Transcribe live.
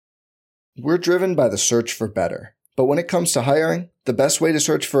We're driven by the search for better. But when it comes to hiring, the best way to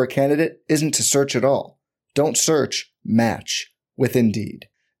search for a candidate isn't to search at all. Don't search, match with Indeed.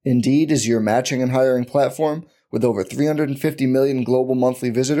 Indeed is your matching and hiring platform with over 350 million global monthly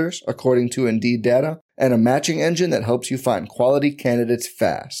visitors, according to Indeed data, and a matching engine that helps you find quality candidates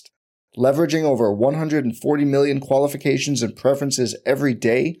fast. Leveraging over 140 million qualifications and preferences every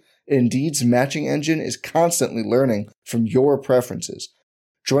day, Indeed's matching engine is constantly learning from your preferences.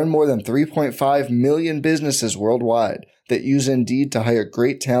 Join more than 3.5 million businesses worldwide that use Indeed to hire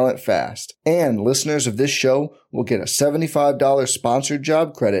great talent fast. And listeners of this show will get a $75 sponsored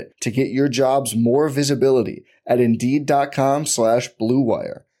job credit to get your jobs more visibility at Indeed.com/Blue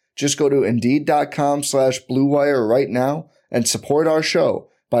Wire. Just go to Indeed.com/Blue Wire right now and support our show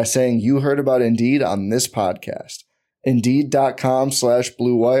by saying you heard about Indeed on this podcast.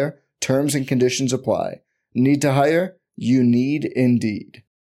 Indeed.com/Blue Wire. Terms and conditions apply. Need to hire? You need Indeed.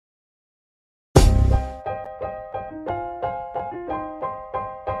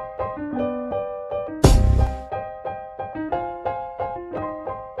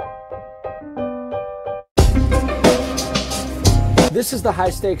 This is the High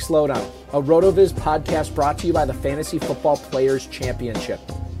Stakes Lowdown, a RotoViz podcast brought to you by the Fantasy Football Players Championship.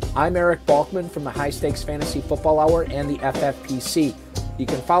 I'm Eric Balkman from the High Stakes Fantasy Football Hour and the FFPC. You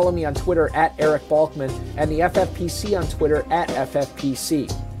can follow me on Twitter at Eric Balkman and the FFPC on Twitter at FFPC.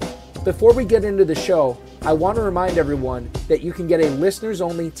 Before we get into the show, I want to remind everyone that you can get a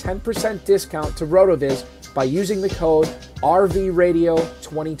listeners-only 10% discount to RotoViz by using the code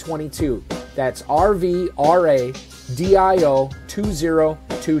RVRadio2022. That's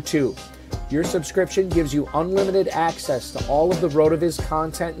RVRADIO2022. Your subscription gives you unlimited access to all of the RotoViz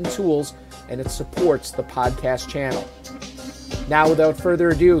content and tools, and it supports the podcast channel. Now, without further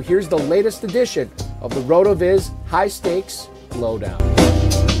ado, here's the latest edition of the RotoViz High Stakes Lowdown.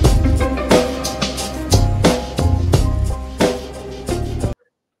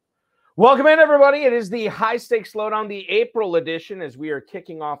 Welcome in, everybody. It is the High Stakes Lowdown, the April edition, as we are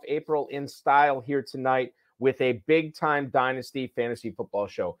kicking off April in style here tonight with a big-time Dynasty Fantasy Football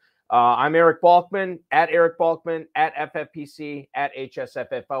show. I'm Eric Balkman, at FFPC, at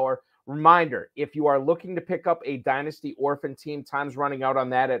HSFF Hour. Reminder, if you are looking to pick up a Dynasty Orphan team, time's running out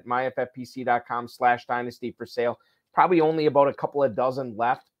on that at myffpc.com/Dynasty for sale. Probably only about a couple of dozen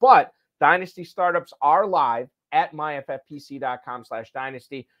left, but Dynasty startups are live at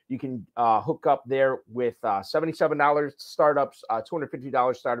myffpc.com/Dynasty. You can hook up there with $77 startups,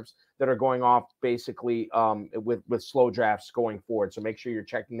 $250 startups that are going off basically with slow drafts going forward. So make sure you're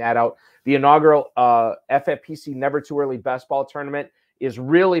checking that out. The inaugural FFPC Never Too Early Best Ball Tournament is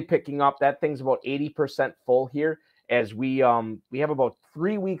really picking up. That thing's about 80% full here as we have about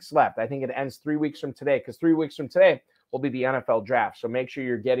 3 weeks left. I think it ends 3 weeks from today, because 3 weeks from today will be the NFL draft. So make sure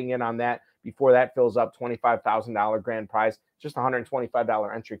you're getting in on that before that fills up. $25,000 grand prize, just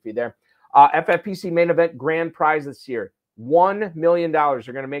 $125 entry fee there. FFPC main event grand prize this year, $1 million. You're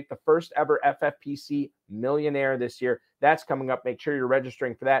going to make the first ever FFPC millionaire this year. That's coming up. Make sure you're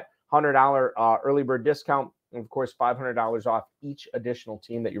registering for that. $100 early bird discount. And of course, $500 off each additional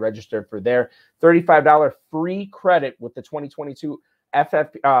team that you registered for there. $35 free credit with the 2022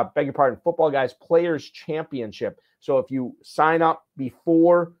 Football Guys Players Championship. So if you sign up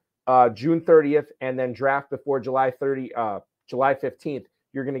before June 30th and then draft before July 15th,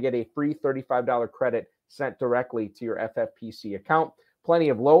 you're going to get a free $35 credit sent directly to your FFPC account. Plenty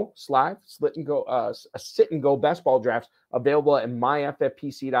of low, slide, sit and go best ball drafts available at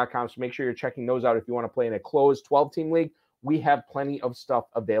myffpc.com. So make sure you're checking those out if you want to play in a closed 12-team league. We have plenty of stuff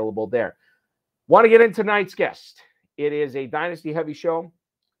available there. Want to get into tonight's guest. It is a Dynasty heavy show.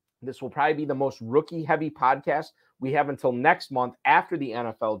 This will probably be the most rookie heavy podcast we have until next month after the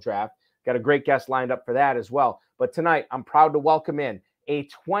NFL draft. Got a great guest lined up for that as well. But tonight, I'm proud to welcome in a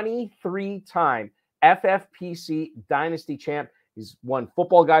 23-time FFPC Dynasty champ. He's won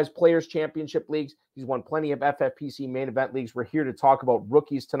Football Guys Players Championship leagues. He's won plenty of FFPC main event leagues. We're here to talk about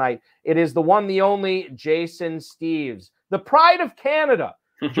rookies tonight. It is the one, the only Jason Steeves, the pride of Canada,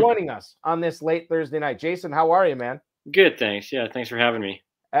 joining us on this late Thursday night. Jason, how are you, man? Good, thanks. Yeah, thanks for having me.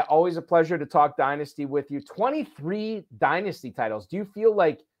 Always a pleasure to talk Dynasty with you. 23 Dynasty titles. Do you feel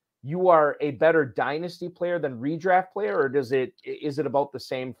like you are a better Dynasty player than redraft player, or is it about the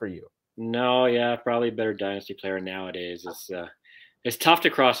same for you? No, yeah, probably a better Dynasty player nowadays. It's tough to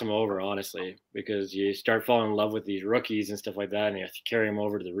cross them over, honestly, because you start falling in love with these rookies and stuff like that, and you have to carry them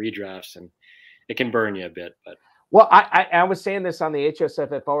over to the redrafts, and it can burn you a bit. But well, I was saying this on the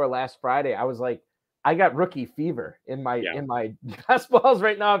HSFF Hour last Friday. I was like, I got rookie fever in my best balls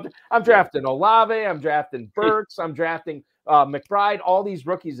right now. I'm drafting Olave, I'm drafting Burks, I'm drafting McBride, all these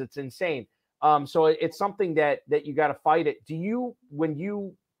rookies. It's insane. So it's something that you got to fight it. Do you, when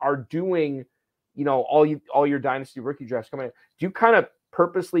you are doing, all your dynasty rookie drafts coming in, do you kind of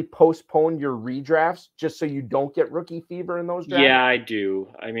purposely postpone your redrafts just so you don't get rookie fever in those drafts? Yeah, I do.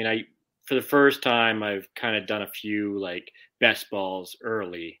 I mean, for the first time, I've kind of done a few like best balls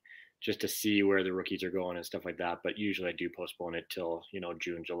early just to see where the rookies are going and stuff like that. But usually I do postpone it till,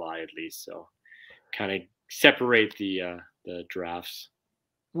 June, July at least. So kind of separate the drafts.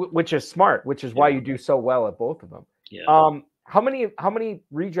 Which is smart, which is why you do so well at both of them. Yeah. How many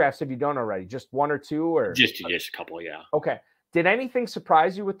redrafts have you done already? Just one or two, or just a couple? Yeah. Okay. Did anything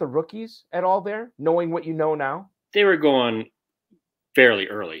surprise you with the rookies at all there, knowing what you know now? They were going fairly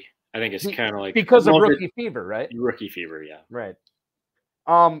early. I think it's kind of like because of rookie fever, right? Rookie fever, yeah. Right.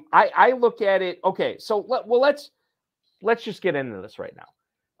 I look at it. Okay, so let's just get into this right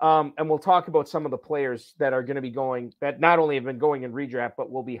now. And we'll talk about some of the players that are going to be going, that not only have been going in redraft, but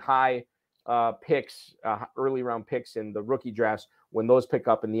will be high picks, early round picks in the rookie drafts when those pick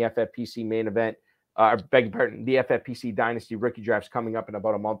up in the FFPC main event. Beg your pardon, the FFPC Dynasty rookie drafts coming up in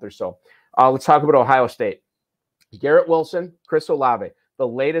about a month or so. Let's talk about Ohio State. Garrett Wilson, Chris Olave, the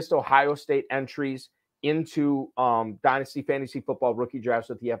latest Ohio State entries into Dynasty Fantasy Football rookie drafts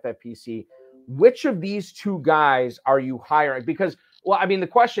with the FFPC. Which of these two guys are you hiring? Because, the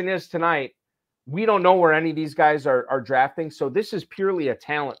question is tonight, we don't know where any of these guys are drafting. So this is purely a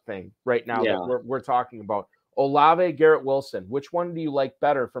talent thing right now that we're talking about. Olave, Garrett Wilson, which one do you like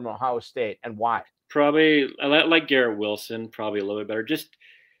better from Ohio State and why? Probably, I like Garrett Wilson, probably a little bit better. Just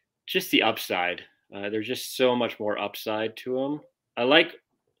the upside. There's just so much more upside to him. I like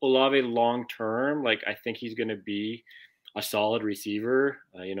Olave long term. Like, I think he's going to be a solid receiver,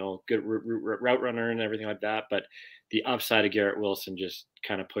 good route runner and everything like that. But the upside of Garrett Wilson just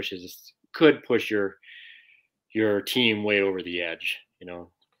kind of could push your team way over the edge,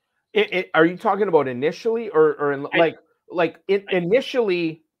 Are you talking about initially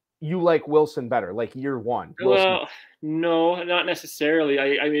initially you like Wilson better, like year one? Wilson. Well, no, not necessarily.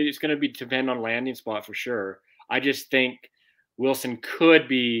 I mean, it's going to depend on landing spot for sure. I just think Wilson could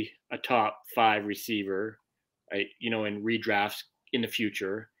be a top 5 receiver, right? In redrafts in the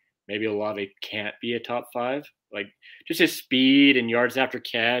future. Maybe Olave can't be a top 5. Like, just his speed and yards after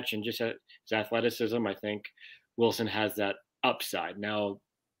catch and just his athleticism, I think Wilson has that upside. Now,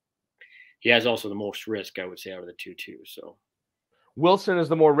 he has also the most risk, I would say, out of the two too. So Wilson is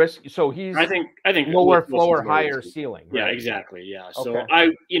the more risky. So he's I think lower floor, higher ceiling. Right? Yeah, exactly. Yeah. So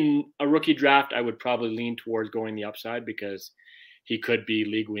okay. In a rookie draft, I would probably lean towards going the upside because he could be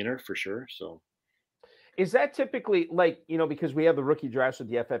league winner for sure. So is that typically because we have the rookie drafts with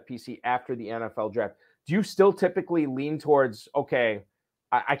the FFPC after the NFL draft, do you still typically lean towards, okay,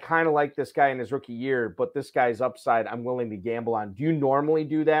 I kind of like this guy in his rookie year, but this guy's upside I'm willing to gamble on? Do you normally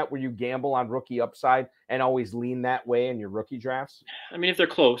do that where you gamble on rookie upside and always lean that way in your rookie drafts? I mean, if they're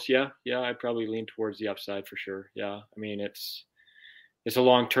close, yeah, I'd probably lean towards the upside for sure. Yeah. I mean, it's a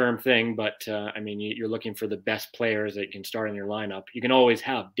long-term thing, but you're looking for the best players that can start in your lineup. You can always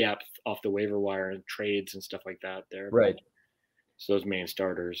have depth off the waiver wire and trades and stuff like that there. Right. So those main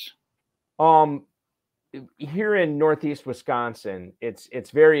starters. Here in Northeast Wisconsin,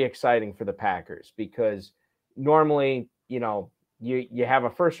 it's very exciting for the Packers because normally, you have a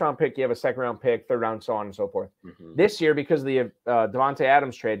first round pick, you have a second round pick, third round, so on and so forth. Mm-hmm. This year, because of the Davante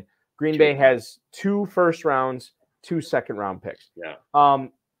Adams trade, Green Bay has 2 first rounds, 2 second round picks. Yeah.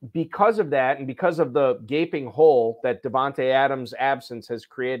 Because of that, and because of the gaping hole that Davante Adams' absence has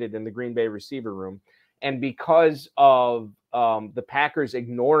created in the Green Bay receiver room, and because of the Packers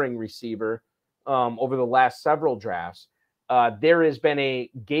ignoring receiver over the last several drafts, there has been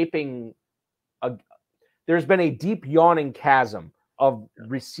a there's been a deep yawning chasm of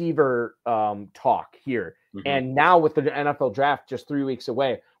receiver talk here. Mm-hmm. And now with the NFL draft just 3 weeks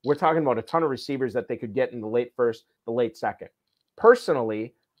away, we're talking about a ton of receivers that they could get in the late first, the late second.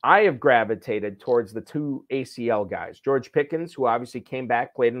 Personally, I have gravitated towards the 2 ACL guys. George Pickens, who obviously came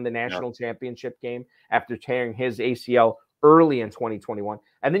back, played in the national championship game after tearing his ACL early in 2021.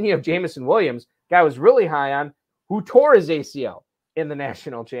 And then you have Jameson Williams, guy was really high on, who tore his ACL in the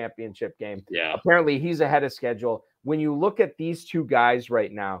national championship game. Yeah. Apparently he's ahead of schedule. When you look at these 2 guys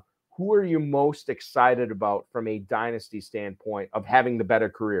right now, who are you most excited about from a dynasty standpoint of having the better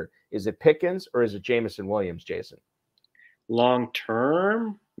career? Is it Pickens or is it Jameson Williams, Jason? Long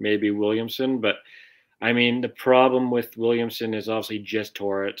term, maybe Williamson, but I mean, the problem with Williamson is obviously just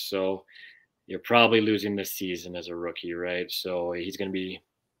tore it, so you're probably losing this season as a rookie, right? So he's going to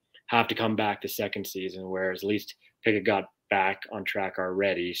have to come back the second season, whereas at least Pickett got back on track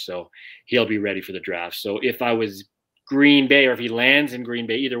already, so he'll be ready for the draft. So if I was Green Bay, or if he lands in Green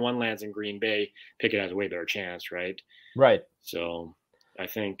Bay, either one lands in Green Bay, Pickett has a way better chance, right? Right. So I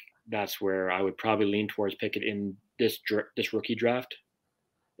think that's where I would probably lean towards Pickett in this rookie draft.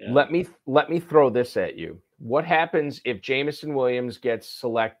 Yeah. Let me throw this at you. What happens if Jameson Williams gets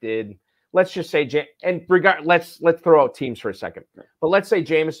selected? Let's just say, let's throw out teams for a second. But let's say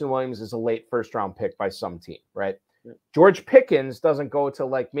Jameson Williams is a late first round pick by some team, right? Yeah. George Pickens doesn't go to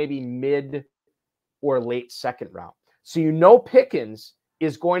like maybe mid or late second round. So Pickens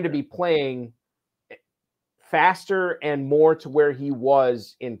is going to be playing faster and more to where he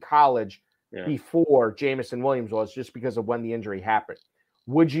was in college before Jameson Williams was, just because of when the injury happened.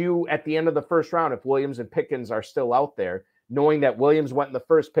 Would you, at the end of the first round, if Williams and Pickens are still out there, knowing that Williams went in the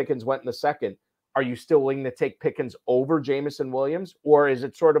first, Pickens went in the second, are you still willing to take Pickens over Jameson Williams? Or is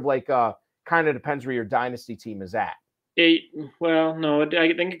it sort of like kind of depends where your dynasty team is at? Well, no,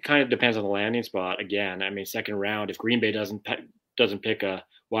 I think it kind of depends on the landing spot. Again, I mean, second round, if Green Bay doesn't pick a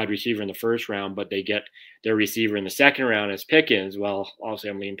wide receiver in the first round, but they get their receiver in the second round as Pickens, well, obviously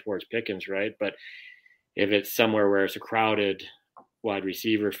I'm leaning towards Pickens, right? But if it's somewhere where it's a crowded wide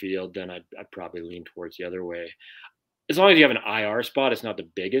receiver field, then I'd probably lean towards the other way. As long as you have an IR spot, it's not the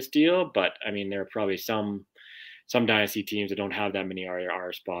biggest deal, but I mean, there are probably some dynasty teams that don't have that many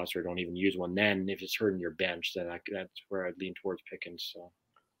IR spots or don't even use one. Then if it's hurting your bench, then that's where I'd lean towards Pickens.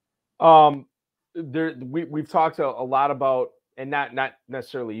 So, we've talked a lot about, and not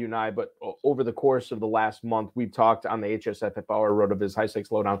necessarily you and I, but over the course of the last month, we've talked on the HSFF Hour Road of his High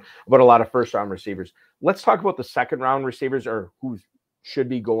Stakes Lowdown about a lot of first round receivers. Let's talk about the second round receivers, or who should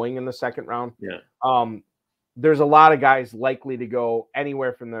be going in the second round. Yeah. There's a lot of guys likely to go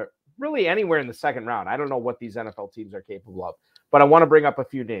anywhere in the second round. I don't know what these NFL teams are capable of, but I want to bring up a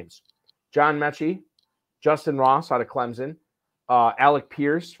few names. John Mechie, Justin Ross out of Clemson, Alec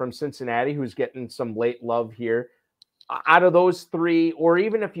Pierce from Cincinnati, who's getting some late love here. Out of those three, or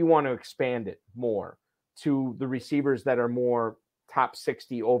even if you want to expand it more to the receivers that are more top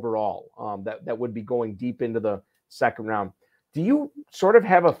 60 overall, that would be going deep into the second round. Do you sort of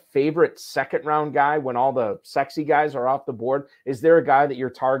have a favorite second round guy when all the sexy guys are off the board? Is there a guy that you're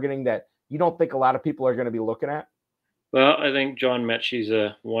targeting that you don't think a lot of people are going to be looking at? Well, I think John Mechie's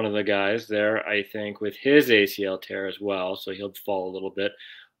one of the guys there. I think with his ACL tear as well, so he'll fall a little bit.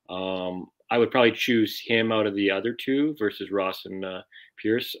 I would probably choose him out of the other two versus Ross and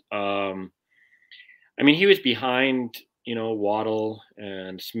Pierce. I mean, he was behind, Waddle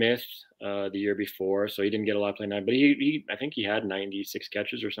and Smith the year before, so he didn't get a lot of play now. But I think he had 96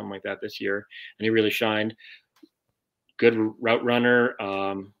 catches or something like that this year, and he really shined. Good route runner,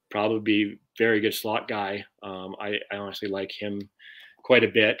 probably very good slot guy. I honestly like him quite a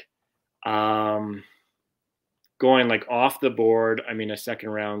bit. Going like off the board, I mean, a second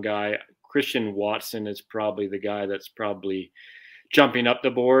round guy, Christian Watson is probably the guy that's probably jumping up the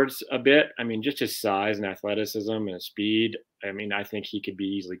boards a bit. I mean, just his size and athleticism and his speed. I mean, I think he could be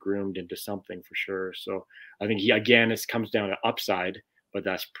easily groomed into something for sure. So I think it comes down to upside, but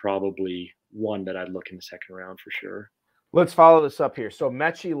that's probably one that I'd look in the second round for sure. Let's follow this up here. So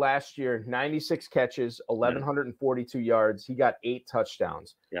Mechie last year, 96 catches, 1,142 yards. He got 8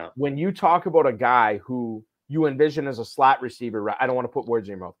 touchdowns. Yeah. When you talk about a guy who you envision as a slot receiver, I don't want to put words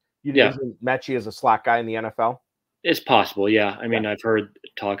in your mouth. You envision Mechie as a slot guy in the NFL? It's possible, yeah. I mean, I've heard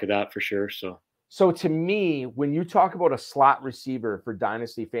talk of that for sure. So to me, when you talk about a slot receiver for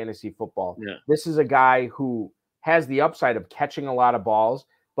Dynasty Fantasy Football, this is a guy who has the upside of catching a lot of balls,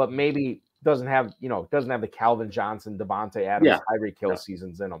 but maybe doesn't have the Calvin Johnson, Devontae Adams, Tyreek Hill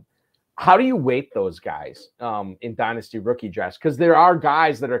seasons in him. How do you weight those guys in Dynasty rookie drafts? Because there are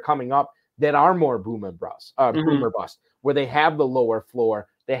guys that are coming up that are more boom or bust, where they have the lower floor,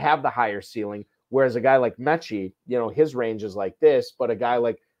 they have the higher ceiling. Whereas a guy like Mechie, his range is like this, but a guy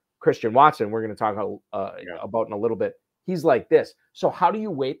like Christian Watson, we're going to talk about in a little bit, he's like this. So how do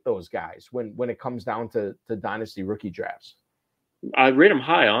you weight those guys when it comes down to Dynasty rookie drafts? I rate them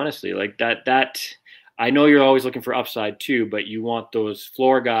high, honestly. Like that. I know you're always looking for upside too, but you want those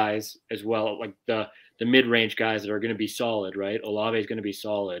floor guys as well, like the mid-range guys that are going to be solid, right? Olave is going to be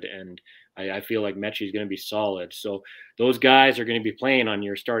solid, and I feel like Mechie is going to be solid. So those guys are going to be playing on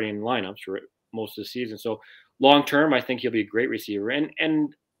your starting lineups for most of the season. So long term, I think he'll be a great receiver.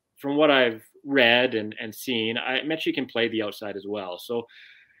 And from what I've read and seen, Mechie can play the outside as well. So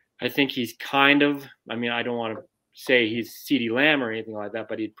I think he's I don't want to say he's CeeDee Lamb or anything like that,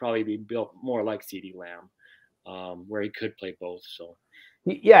 but he'd probably be built more like CeeDee Lamb, where he could play both. So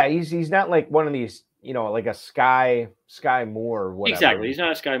he's not like one of these, like a Sky Moore or whatever. Exactly. He's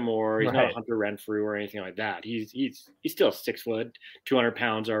not a Sky Moore. He's not a Hunter Renfrew or anything like that. He's still 6 foot, 200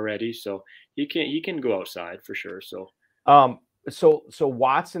 pounds already. So he can go outside for sure. So So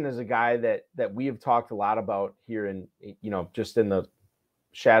Watson is a guy that we have talked a lot about here in, just in the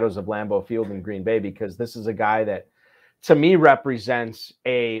shadows of Lambeau Field in Green Bay, because this is a guy that to me represents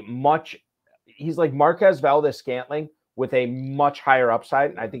he's like Marquez Valdes-Scantling with a much higher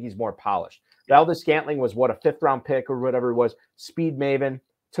upside. And I think he's more polished. Valdes-Scantling was what, a 5th round pick or whatever it was, speed maven,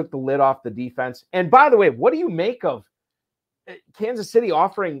 took the lid off the defense. And by the way, what do you make of Kansas City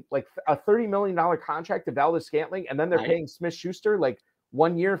offering like a $30 million contract to Valdes-Scantling, and then they're paying Smith-Schuster like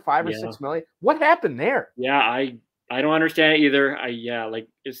 1 year, $5 or $6 million? What happened there? Yeah, I don't understand it either. Like,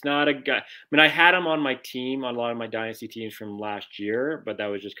 it's not a guy. I mean, I had him on my team, on a lot of my dynasty teams from last year, but that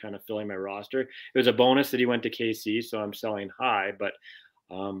was just kind of filling my roster. It was a bonus that he went to KC, so I'm selling high. But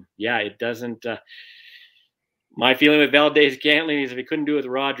it doesn't. My feeling with Valdes-Scantling is if he couldn't do it with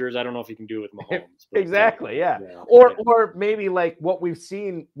Rodgers, I don't know if he can do it with Mahomes. But, exactly, yeah. Or maybe like what we've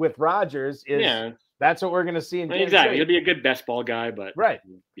seen with Rodgers is that's what we're going to see in Kansas exactly. City. He'll be a good best ball guy, but right,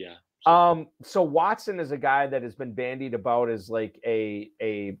 yeah. So Watson is a guy that has been bandied about as like a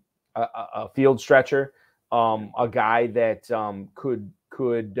field stretcher, a guy that could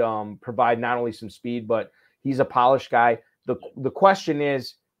provide not only some speed, but he's a polished guy. The question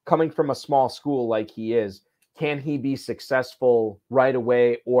is, coming from a small school like he is, can he be successful right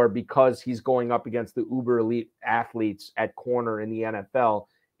away, or because he's going up against the uber elite athletes at corner in the NFL,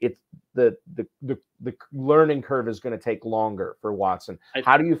 it's the learning curve is going to take longer for Watson.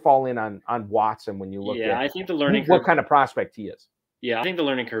 How do you fall in on Watson when you look at I think the learning what kind of prospect he is? Yeah, I think the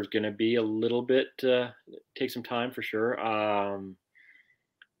learning curve is going to be a little bit take some time for sure.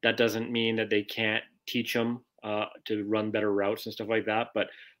 That doesn't mean that they can't teach him to run better routes and stuff like that, but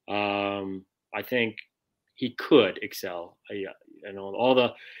I think he could excel.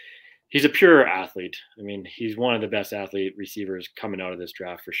 He's a pure athlete. I mean, he's one of the best athlete receivers coming out of this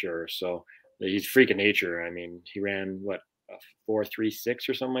draft for sure. So he's freak of nature. I mean, he ran a 4.36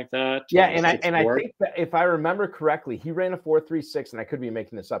 or something like that. Yeah, and I think that if I remember correctly, he ran a 4.36, and I could be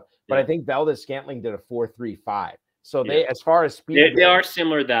making this up, but I think Valdes-Scantling did a 4.35. So they, as far as speed, they are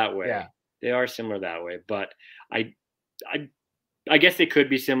similar that way. Yeah, they are similar that way. But I guess they could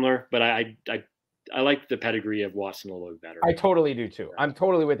be similar, but I like the pedigree of Watson a little better. I totally do too. I'm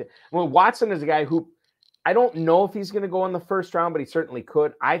totally with it. Well, Watson is a guy who I don't know if he's going to go in the first round, but he certainly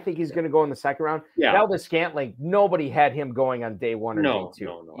could. I think he's going to go in the second round. Yeah. Valdes-Scantling, nobody had him going on day 1 or day 2.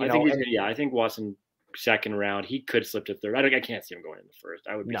 No. I think Watson second round, he could slip to third. I can't see him going in the first.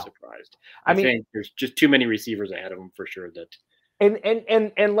 I would be surprised. I think there's just too many receivers ahead of him for sure.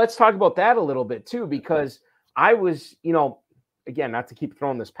 And let's talk about that a little bit too, because I was, again, not to keep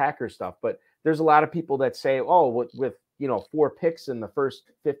throwing this Packers stuff, but there's a lot of people that say, oh, with 4 picks in the first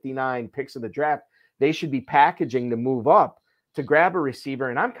 59 picks of the draft, they should be packaging to move up to grab a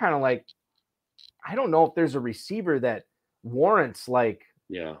receiver. And I'm kind of like, I don't know if there's a receiver that warrants this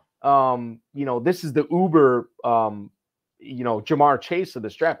is the Uber, Jamar Chase of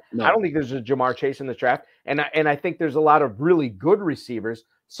this draft. No. I don't think there's a Jamar Chase in this draft. And I think there's a lot of really good receivers.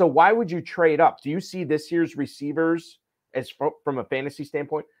 So why would you trade up? Do you see this year's receivers from a fantasy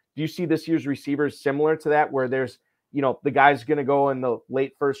standpoint? Do you see this year's receivers similar to that, where there's, the guys going to go in the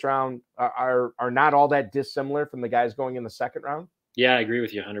late first round are not all that dissimilar from the guys going in the second round? Yeah, I agree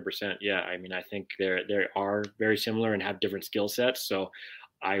with you 100%. Yeah, I mean, I think they are very similar and have different skill sets. So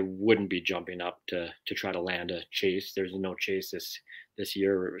I wouldn't be jumping up to try to land a Chase. There's no Chase this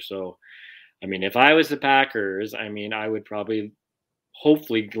year. So, I mean, if I was the Packers, I mean, I would probably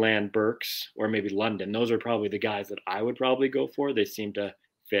hopefully land Burks or maybe London. Those are probably the guys that I would probably go for. They seem to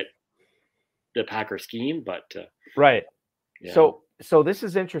fit the Packer scheme, but right. Yeah. So this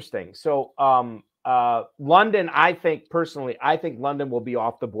is interesting. So London, I think London will be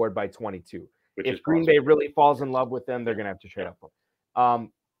off the board by 22. If Green Bay really falls in love with them, they're going to have to trade up.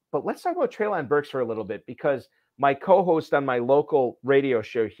 But let's talk about Treylon Burks for a little bit, because my co-host on my local radio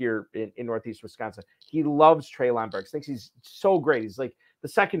show here in Northeast Wisconsin, he loves Treylon Burks, thinks he's so great. He's like the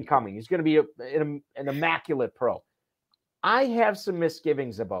second coming. He's going to be an immaculate pro. I have some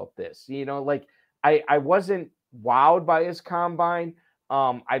misgivings about this. I wasn't wowed by his combine.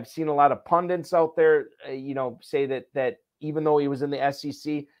 I've seen a lot of pundits out there, say that even though he was in the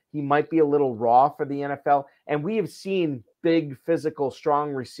SEC, he might be a little raw for the NFL. And we have seen big, physical,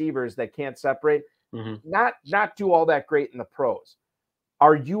 strong receivers that can't separate, not do all that great in the pros.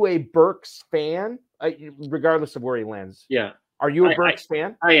 Are you a Burks fan, regardless of where he lands? Yeah. Are you a Burks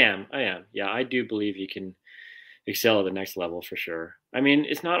fan? I am. Yeah, I do believe he can excel at the next level for sure. I mean,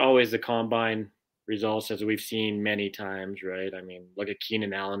 it's not always the combine results as we've seen many times, right? I mean, look at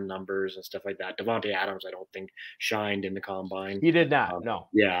Keenan Allen numbers and stuff like that. Devontae Adams, I don't think shined in the combine. He did not. No.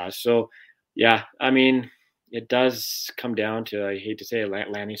 Yeah. So, yeah. I mean, it does come down to, I hate to say it,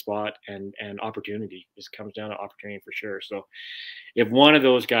 landing spot and opportunity. This comes down to opportunity for sure. So if one of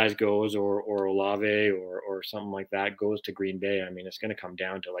those guys goes, or Olave or something like that goes to Green Bay, I mean, it's going to come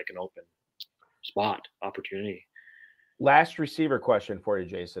down to like an open spot opportunity. Last receiver question for you,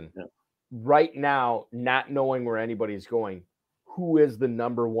 Jason. Yeah. Right now, not knowing where anybody's going, who is the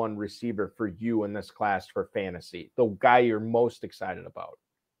number one receiver for you in this class for fantasy? The guy you're most excited about?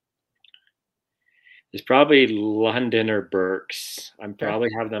 It's probably London or Burks. I'm probably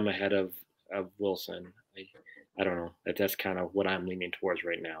have them ahead of Wilson. I don't know. That's kind of what I'm leaning towards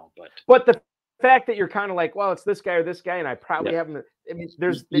right now. But the fact that you're kind of like, well, it's this guy or this guy, and I probably have them. I mean,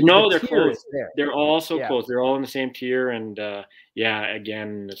 there's they're close. There. They're all so close. They're all in the same tier, and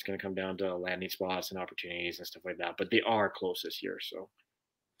again, it's going to come down to landing spots and opportunities and stuff like that. But they are close this year. So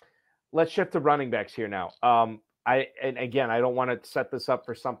let's shift to running backs here now. And again, I don't want to set this up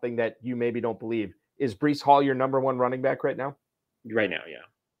for something that you maybe don't believe. Is Breece Hall your number one running back right now? Right now, yeah.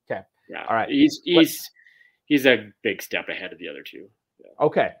 Okay. Yeah. All right. He's a big step ahead of the other two. Yeah.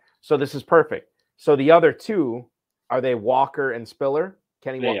 Okay. So this is perfect. So the other two, are they Walker and Spiller?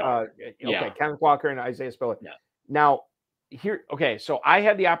 Kenneth Walker and Isaiah Spiller. Yeah. Now, so I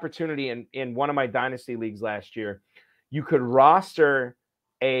had the opportunity in one of my dynasty leagues last year. You could roster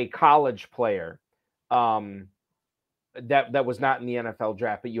a college player that was not in the NFL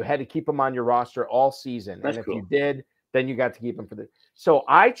draft, but you had to keep him on your roster all season. That's and if cool. you did, then you got to keep him for so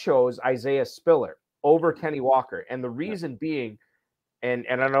I chose Isaiah Spiller over Kenny Walker. And the reason being, and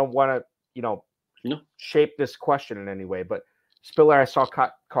I don't want to, shape this question in any way, but Spiller, I saw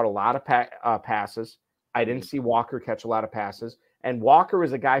caught a lot of passes. I didn't see Walker catch a lot of passes. And Walker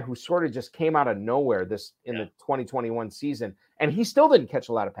was a guy who sort of just came out of nowhere the 2021 season. And he still didn't catch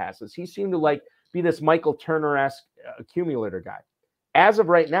a lot of passes. He seemed to be this Michael Turner-esque accumulator guy. As of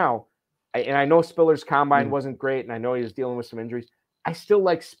right now, and I know Spiller's combine wasn't great, and I know he was dealing with some injuries, I still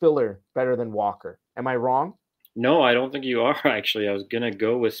like Spiller better than Walker. Am I wrong? No, I don't think you are, actually. I was going to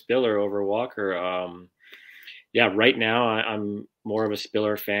go with Spiller over Walker. Right now I'm more of a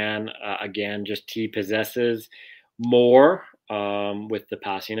Spiller fan. Again, just he possesses more with the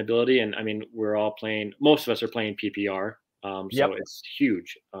passing ability. And I mean, most of us are playing PPR. So it's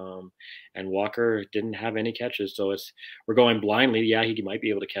huge. And Walker didn't have any catches. So we're going blindly. Yeah, he might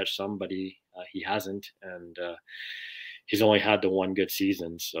be able to catch some, but he hasn't. And he's only had the one good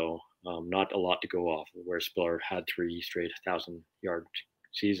season. So not a lot to go off, where Spiller had 3 straight 1,000-yard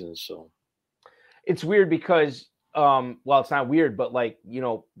seasons. So it's weird because, it's not weird, but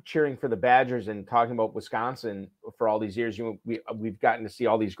cheering for the Badgers and talking about Wisconsin for all these years, we've gotten to see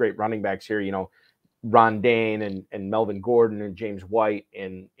all these great running backs here, Ron Dane and Melvin Gordon and James White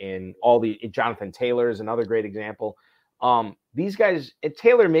and all the Jonathan Taylor is another great example. These guys,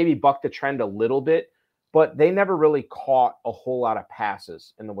 Taylor maybe bucked the trend a little bit, but they never really caught a whole lot of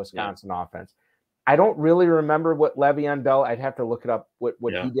passes in the Wisconsin offense. I don't really remember what Le'Veon Bell, I'd have to look it up, what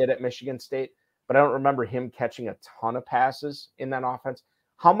he did at Michigan State, but I don't remember him catching a ton of passes in that offense.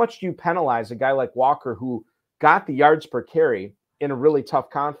 How much do you penalize a guy like Walker who got the yards per carry in a really tough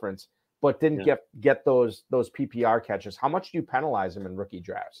conference, but didn't get those PPR catches? How much do you penalize him in rookie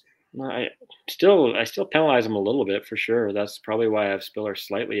drafts? I still penalize him a little bit for sure. That's probably why I have Spiller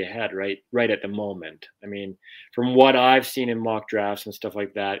slightly ahead right at the moment. I mean, from what I've seen in mock drafts and stuff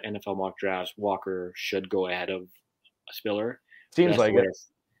like that, NFL mock drafts, Walker should go ahead of Spiller. Seems like it.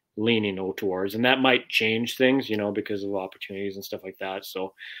 Leaning towards, and that might change things, because of opportunities and stuff like that.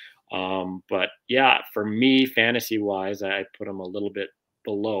 So, but yeah, for me, fantasy wise, I put him a little bit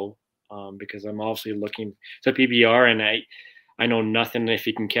below, because I'm obviously looking to PPR, and I know nothing if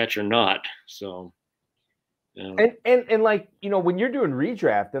he can catch or not. So, and when you're doing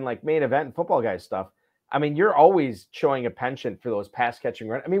redraft and main event and football guys stuff, I mean, you're always showing a penchant for those pass catching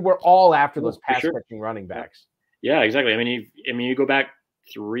run. I mean, we're all after those pass catching running backs. Yeah, exactly. I mean, you go back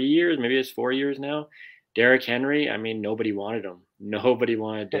 3 years, maybe it's 4 years now. Derrick Henry, I mean, nobody wanted him. Nobody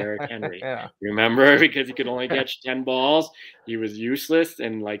wanted Derrick Henry. Remember? Because he could only catch 10 balls. He was useless.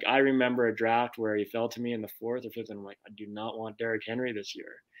 And I remember a draft where he fell to me in the 4th or 5th, and I'm like, I do not want Derrick Henry this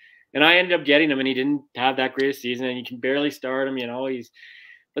year. And I ended up getting him, and he didn't have that great a season, and you can barely start him,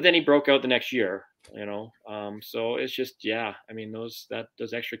 but then he broke out the next year, so it's just, I mean, those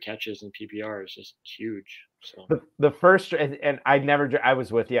extra catches in PPR is just huge. So the first, and I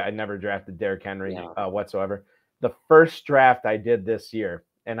was with you. I never drafted Derrick Henry whatsoever. The first draft I did this year,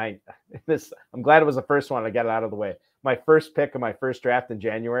 and I'm glad it was the first one. I got it out of the way. My first pick of my first draft in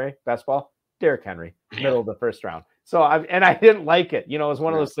January, best ball, Derrick Henry, middle of the first round. So I didn't like it. It was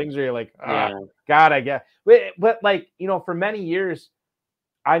one of those things where you're like, God, I guess. But for many years,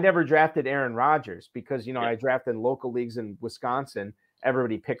 I never drafted Aaron Rodgers because, Yeah. I drafted in local leagues in Wisconsin.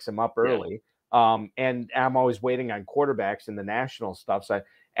 Everybody picks him up Yeah. early. And I'm always waiting on quarterbacks in the national stuff.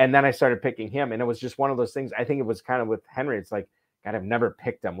 And then I started picking him, and it was just one of those things. I think it was kind of with Henry. It's like, God, I've never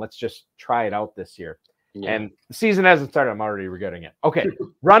picked him. Let's just try it out this year. Yeah. And the season hasn't started. I'm already regretting it. Okay.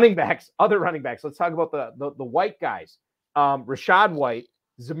 Running backs, other running backs. Let's talk about the white guys. Rachaad White,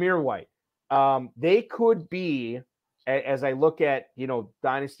 Zamir White. They could be, as I look at,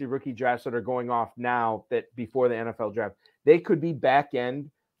 dynasty rookie drafts that are going off now that before the NFL draft, they could be back end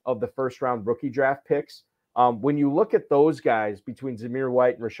of the first round rookie draft picks. When you look at those guys between Zamir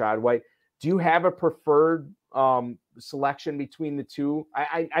White and Rachaad White, do you have a preferred selection between the two?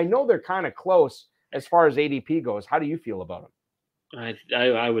 I know they're kind of close as far as ADP goes. How do you feel about them?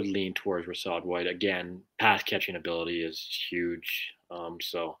 I would lean towards Rachaad White. Again, pass catching ability is huge.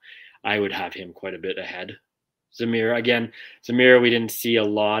 So I would have him quite a bit ahead. Zamir, we didn't see a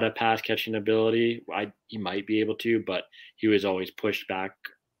lot of pass catching ability. He might be able to, but he was always pushed back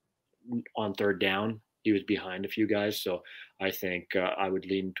on third down. He was behind a few guys. So I think I would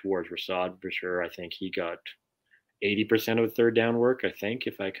lean towards Rachaad for sure. I think he got 80% of third down work, I think,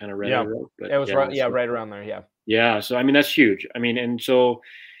 if I kind of read it right. But it was right. Yeah, right around there. Yeah. Yeah. So, I mean, that's huge. I mean, and so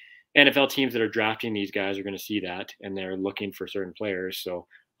NFL teams that are drafting these guys are going to see that, and they're looking for certain players. So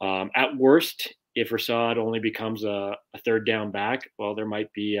at worst, if Rachaad only becomes a third down back, well, there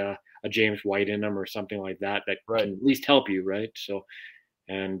might be a James White in them or something like that can at least help you, right? So,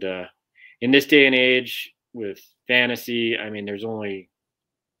 and in this day and age with fantasy, I mean, there's only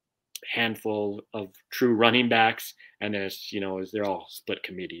a handful of true running backs, and they're all split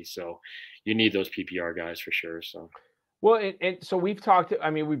committees. So you need those PPR guys for sure. So. Well, and so we've talked.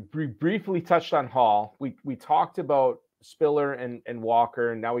 I mean, we briefly touched on Hall. We talked about Spiller and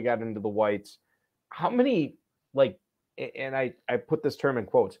Walker, and now we got into the Whites. How many, and I put this term in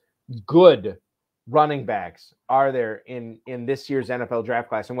quotes, good running backs are there in this year's NFL draft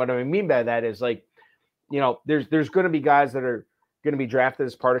class? And what I mean by that is, there's going to be guys that are going to be drafted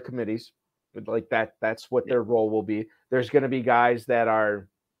as part of committees, like that. That's what their role will be. There's going to be guys that are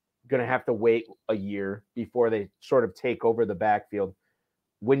going to have to wait a year before they sort of take over the backfield.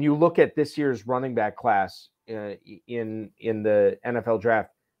 When you look at this year's running back class in the NFL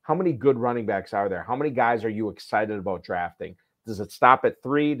draft, how many good running backs are there? How many guys are you excited about drafting? Does it stop at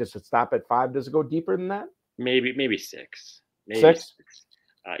 3? Does it stop at 5? Does it go deeper than that? Maybe 6. Maybe 6?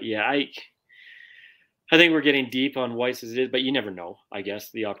 Yeah, I think we're getting deep on Whites as it is, but you never know. I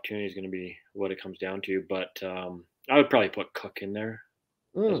guess the opportunity is going to be what it comes down to. But I would probably put Cook in there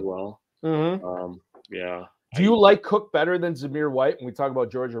as well. Mm-hmm. Yeah. Do you like Cook better than Zamir White when we talk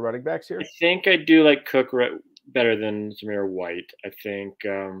about Georgia running backs here? I think I do like Cook better than Zamir White. I think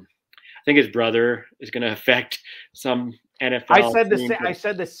his brother is going to affect some NFL. I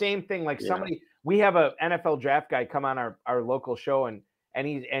said the same thing. We have a NFL draft guy come on our local show, and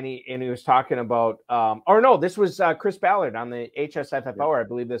he was talking about this was Chris Ballard on the HSFFO, I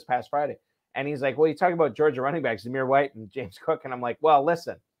believe, this past Friday, and he's like, well, you talking about Georgia running backs, Zamir White and James Cook, and I'm like, well,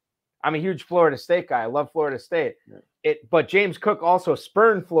 listen, I'm a huge Florida State guy. I love Florida State. But James Cook also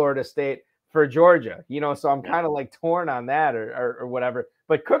spurned Florida State for Georgia, so I'm kind of torn on that or whatever.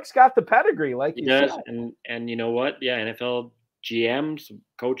 But Cook's got the pedigree, like you said. And you know what? Yeah, NFL GMs,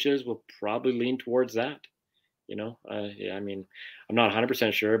 coaches will probably lean towards that. I mean, I'm not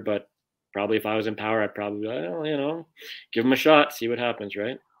 100% sure, but probably if I was in power, I'd probably, give him a shot, see what happens,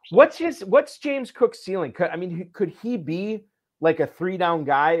 right? So. What's James Cook's ceiling? Could he be like a 3-down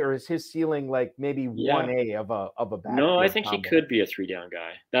guy, or is his ceiling maybe 1A of a back? No, I think he could be a 3-down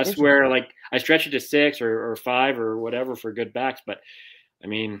guy. That's where I stretch it to 6 or 5 or whatever for good backs. But I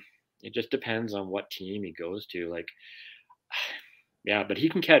mean, it just depends on what team he goes to. Yeah, but he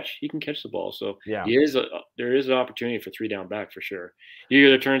can catch the ball. So yeah, there is an opportunity for 3-down back for sure. He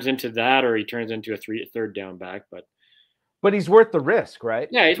either turns into that or he turns into a 3rd down back. But he's worth the risk, right?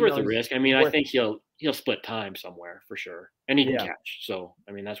 Yeah, he's worth the risk. I mean, I think he'll split time somewhere for sure, and he can catch. So,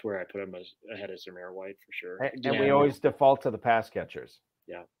 I mean, that's where I put him ahead of Zamir White for sure. And we always default to the pass catchers.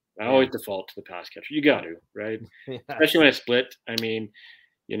 Yeah, I always default to the pass catcher. You got to, right? Especially when I split. I mean,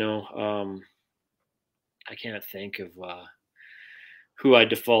 I can't think of who I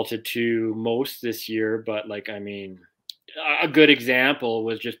defaulted to most this year, but a good example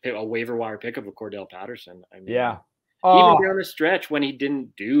was just a waiver wire pickup of Cordell Patterson. I mean, yeah. Even down the stretch when he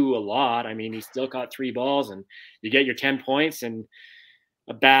didn't do a lot, I mean, he still caught 3 balls, and you get your 10 points, and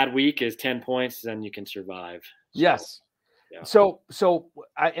a bad week is 10 points, then you can survive. Yes. Yeah. So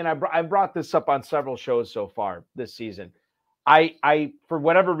I brought this up on several shows so far this season. I for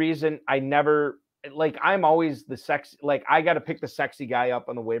whatever reason, I never like I'm always the sexy, like I got to pick the sexy guy up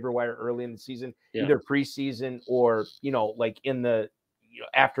on the waiver wire early in the season, either preseason or, like in the,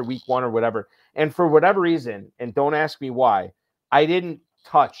 after week 1 or whatever. And for whatever reason, and don't ask me why, I didn't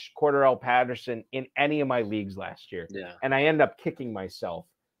touch Cordarrelle Patterson in any of my leagues last year. Yeah. And I end up kicking myself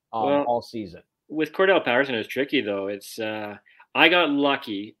all season. With Cordarrelle Patterson, it's tricky though. It's, I got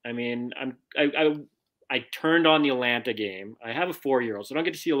lucky. I mean, I turned on the Atlanta game. I have a 4-year-old, so I don't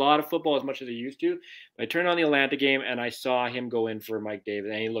get to see a lot of football as much as I used to. But I turned on the Atlanta game, and I saw him go in for Mike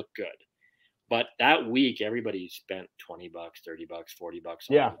Davis, and he looked good. But that week, everybody spent $20, $30, $40 on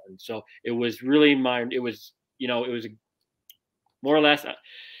him. And so it was really it was more or less.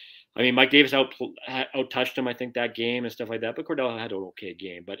 I mean, Mike Davis out-touched him, I think, that game and stuff like that. But Cordell had an okay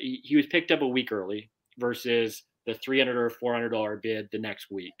game. But he was picked up a week early versus the $300 or $400 bid the next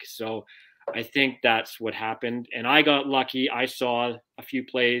week. So I think that's what happened. And I got lucky. I saw a few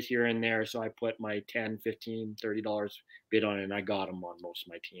plays here and there. So I put my $10, $15, $30 bid on it, and I got them on most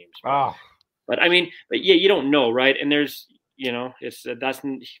of my teams. But I mean, yeah, you don't know, right? And there's, that's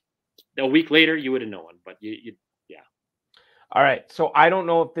a week later, you would have known. But yeah. All right. So I don't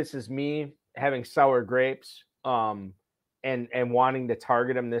know if this is me having sour grapes and wanting to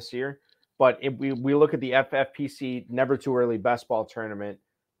target him this year. But if we look at the FFPC Never Too Early Best Ball Tournament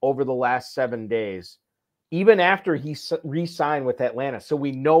over the last 7 days, even after he re-signed with Atlanta, so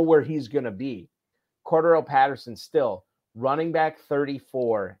we know where he's going to be, Cordarrelle Patterson still running back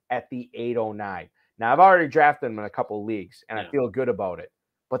 34 at the 809. Now, I've already drafted him in a couple of leagues, and I feel good about it.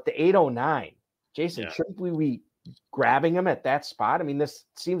 But the 809, Jason, shouldn't we be grabbing him at that spot? I mean, this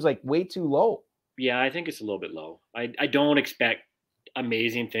seems like way too low. Yeah, I think it's a little bit low. I don't expect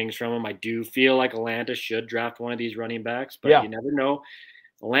amazing things from him. I do feel like Atlanta should draft one of these running backs, but you never know.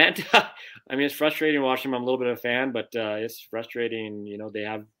 Atlanta, I mean, it's frustrating watching them. I'm a little bit of a fan, but it's frustrating.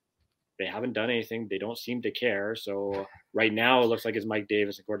 They haven't done anything. They don't seem to care. So right now it looks like it's Mike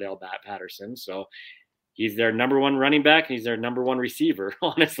Davis and Cordarrelle Patterson. So he's their number one running back. And he's their number one receiver,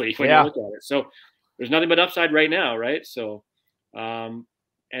 honestly, when you look at it. So there's nothing but upside right now, right? So,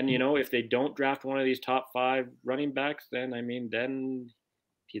 if they don't draft one of these top 5 running backs, then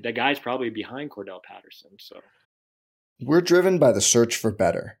the guy's probably behind Cordarrelle Patterson. So. We're driven by the search for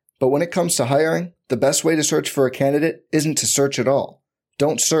better. But when it comes to hiring, the best way to search for a candidate isn't to search at all.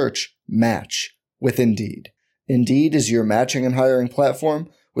 Don't search, match with Indeed. Indeed is your matching and hiring platform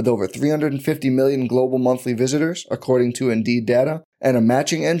with over 350 million global monthly visitors, according to Indeed data, and a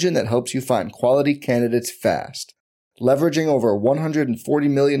matching engine that helps you find quality candidates fast. Leveraging over 140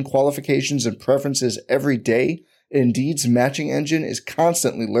 million qualifications and preferences every day, Indeed's matching engine is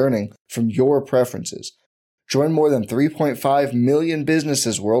constantly learning from your preferences. Join more than 3.5 million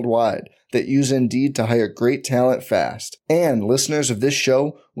businesses worldwide that use Indeed to hire great talent fast. And listeners of this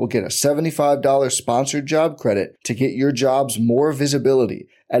show will get a $75 sponsored job credit to get your jobs more visibility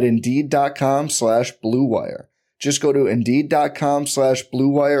at Indeed.com/Blue Wire. Just go to Indeed.com/Blue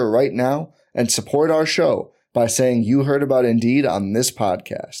Wire right now and support our show by saying you heard about Indeed on this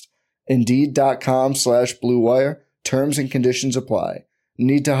podcast. Indeed.com/Blue Wire. Terms and conditions apply.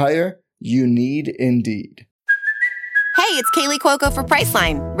 Need to hire? You need Indeed. Hey, it's Kaylee Cuoco for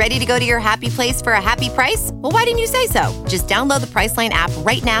Priceline. Ready to go to your happy place for a happy price? Well, why didn't you say so? Just download the Priceline app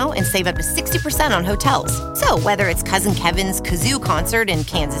right now and save up to 60% on hotels. So whether it's Cousin Kevin's Kazoo Concert in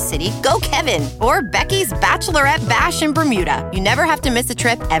Kansas City, go Kevin, or Becky's Bachelorette Bash in Bermuda, you never have to miss a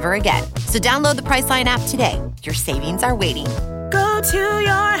trip ever again. So download the Priceline app today. Your savings are waiting. Go to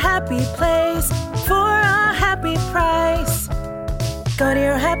your happy place for a happy price. Go to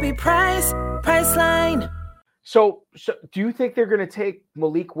your happy price, Priceline. So do you think they're going to take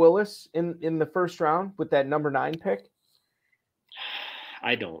Malik Willis in the first round with that number 9 pick?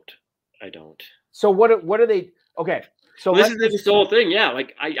 I don't. So what are they? Okay. So this is the whole thing. Yeah.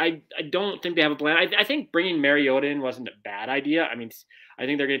 Like I don't think they have a plan. I think bringing Mariota in wasn't a bad idea. I mean, I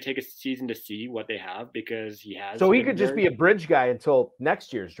think they're going to take a season to see what they have because he has. So he could just be a bridge guy until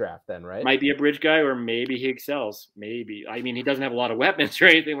next year's draft then, right? Might be a bridge guy or maybe he excels. Maybe. I mean, he doesn't have a lot of weapons or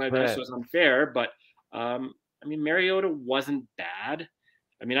anything like that. So it's unfair, but, I mean, Mariota wasn't bad.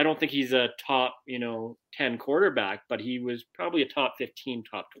 I mean, I don't think he's a top, 10 quarterback, but he was probably a top 15,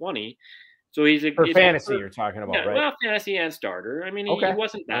 top 20. So he's fantasy you're talking about, right? Well, fantasy and starter. I mean, he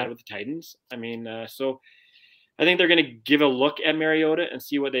wasn't bad with the Titans. I mean, so I think they're going to give a look at Mariota and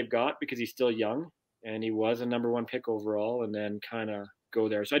see what they've got because he's still young and he was a number 1 pick overall, and then kind of go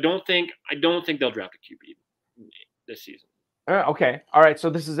there. So I don't think they'll draft a QB this season. Okay. All right. So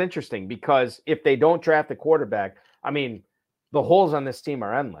this is interesting because if they don't draft a quarterback, I mean, the holes on this team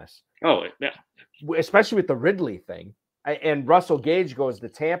are endless. Oh, yeah. Especially with the Ridley thing. And Russell Gage goes to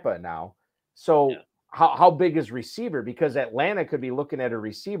Tampa now. So how big is receiver? Because Atlanta could be looking at a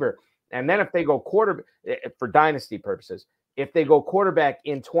receiver. And then if they go for dynasty purposes, if they go quarterback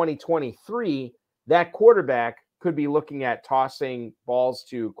in 2023, that quarterback could be looking at tossing balls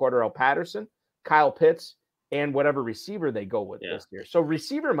to Cordarrelle Patterson, Kyle Pitts, and whatever receiver they go with this year. So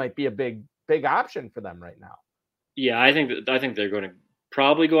receiver might be a big option for them right now. Yeah, I think they're going to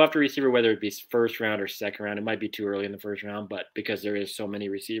probably go after receiver, whether it be first round or second round. It might be too early in the first round, but because there is so many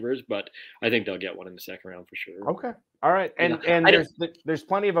receivers, but I think they'll get one in the second round for sure. Okay. All right. And there's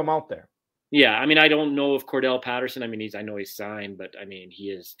plenty of them out there. Yeah. I mean, I don't know if Cordarrelle Patterson, I mean, I know he's signed, but I mean,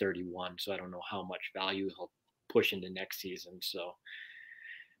 he is 31, so I don't know how much value he'll push into next season. So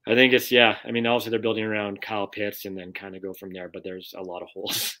I think it's, I mean, obviously they're building around Kyle Pitts and then kind of go from there, but there's a lot of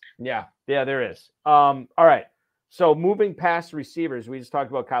holes. Yeah, there is. All right. So moving past receivers, we just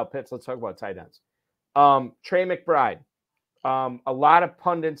talked about Kyle Pitts. Let's talk about tight ends. Trey McBride. A lot of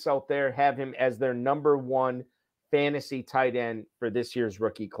pundits out there have him as their number one fantasy tight end for this year's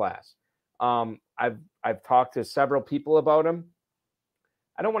rookie class. I've talked to several people about him.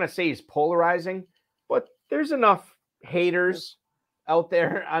 I don't want to say he's polarizing, but there's enough haters out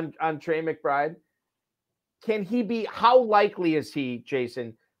there on Trey McBride. Can he be, how likely is he,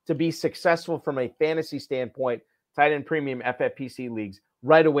 Jason, to be successful from a fantasy standpoint, tight end premium FFPC leagues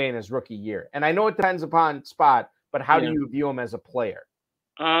right away in his rookie year? And I know it depends upon spot, but how do you view him as a player?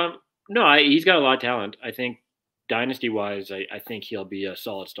 No, he's got a lot of talent. I think dynasty wise, I think he'll be a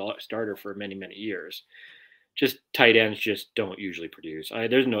solid starter for many, many years. Just tight ends just don't usually produce.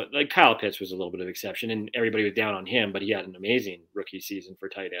 There's no, like Kyle Pitts was a little bit of exception and everybody was down on him, but he had an amazing rookie season for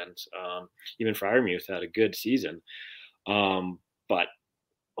tight ends. Even Freiermuth had a good season. But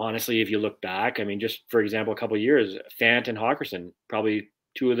honestly, if you look back, I mean, just for example, a couple of years, Fant and Hawkinson, probably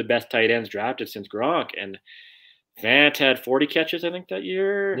two of the best tight ends drafted since Gronk. And Fant had 40 catches, I think, that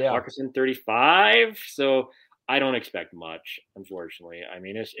year. Yeah. Hawkinson 35. So I don't expect much, unfortunately. I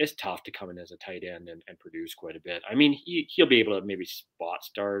mean, it's tough to come in as a tight end and produce quite a bit. I mean, he'll be able to maybe spot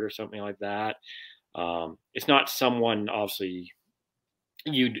start or something like that. It's not someone, obviously,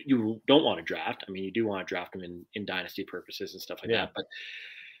 you don't want to draft. I mean, you do want to draft him in dynasty purposes and stuff like that. But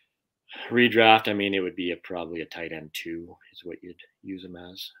redraft, I mean, it would be probably a tight end 2 is what you'd use him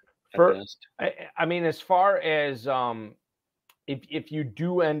as at best. I mean, as far as if you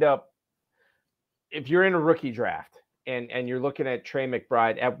do end up, if you're in a rookie draft and you're looking at Trey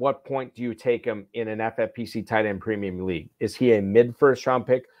McBride, at what point do you take him in an FFPC tight end premium league? Is he a mid first round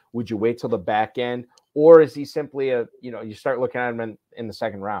pick? Would you wait till the back end? Or is he simply you start looking at him in the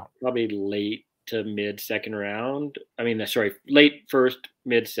second round? Probably late to mid second round. I mean, late first,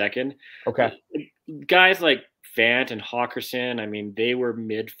 mid second. Okay. Guys like Fant and Hawkinson, I mean, they were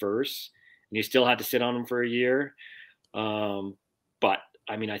mid first and you still had to sit on them for a year. But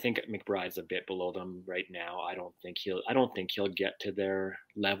I mean, I think McBride's a bit below them right now. I don't think he'll get to their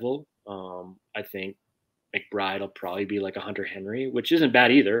level. I think McBride will probably be like a Hunter Henry, which isn't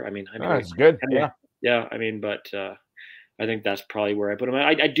bad either. I mean, it's good. Yeah. I mean, but I think that's probably where I put him.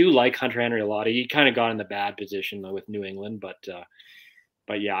 I do like Hunter Henry a lot. He kind of got in the bad position with New England, but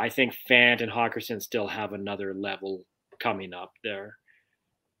yeah, I think Fant and Hawkinson still have another level coming up there.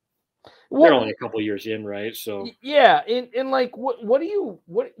 They're only a couple of years in, right? So yeah, and like what are you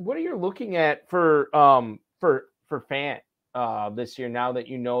looking at for Fant this year? Now that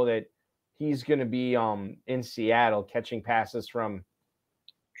you know that he's going to be in Seattle catching passes from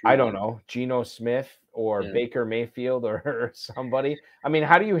I don't know, Geno Smith or Baker Mayfield or somebody. I mean,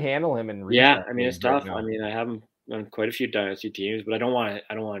 how do you handle him in? Yeah, I mean it's tough. I mean, I have him on quite a few dynasty teams, but I don't want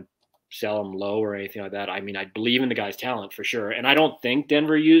to sell him low or anything like that. I mean, I believe in the guy's talent for sure, and I don't think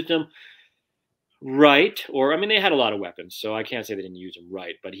Denver used him right. Or I mean, they had a lot of weapons, so I can't say they didn't use him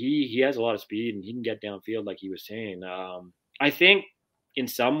right. But he has a lot of speed and he can get downfield, like he was saying. I think in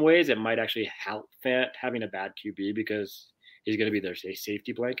some ways it might actually help Fant having a bad QB because he's going to be their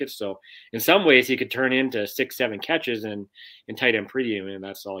safety blanket. So in some ways he could turn into 6-7 catches and tight end premium, and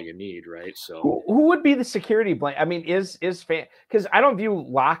that's all you need, right? So who would be the security blanket? I mean, is Fant, because I don't view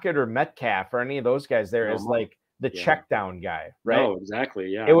Lockett or Metcalf or any of those guys there as like the check down guy, right? No, exactly.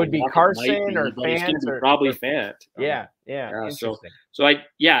 Yeah. It would be Carson or Fant or probably Fant. Yeah. So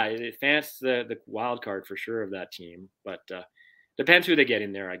Fant's the wild card for sure of that team, but depends who they get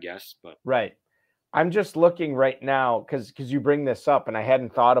in there, I guess. But right. I'm just looking right now because you bring this up, and I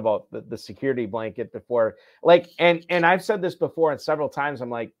hadn't thought about the security blanket before. Like, and I've said this before and several times. I'm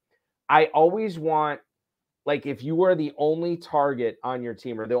like, I always want, like, if you were the only target on your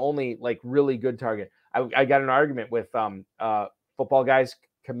team or the only like really good target. I got an argument with football guys,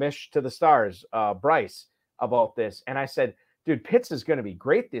 commish to the stars, Bryce, about this, and I said, dude, Pitts is going to be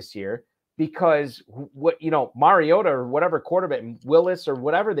great this year because Mariota or whatever quarterback, Willis or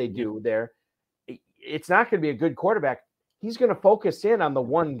whatever they do there, it's not going to be a good quarterback. He's going to focus in on the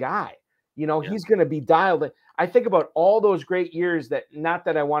one guy. He's going to be dialed in. I think about all those great years not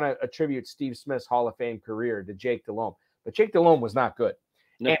that I want to attribute Steve Smith's Hall of Fame career to Jake Delhomme, but Jake Delhomme was not good.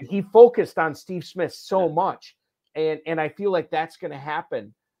 No. And he focused on Steve Smith so much. And I feel like that's going to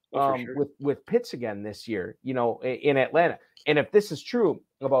happen sure. with Pitts again this year, in Atlanta. And if this is true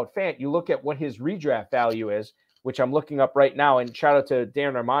about Fant, you look at what his redraft value is, which I'm looking up right now. And shout out to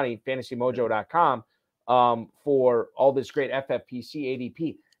Darren Armani, fantasymojo.com, for all this great FFPC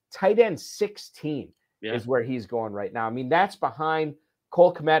ADP. Tight end 16 is where he's going right now. I mean, that's behind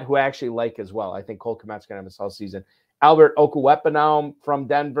Cole Kmet, who I actually like as well. I think Cole Kmet's going to have a solid season. Albert Okwuegbunam from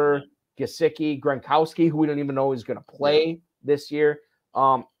Denver, Gesicki, Gronkowski, who we don't even know is going to play this year.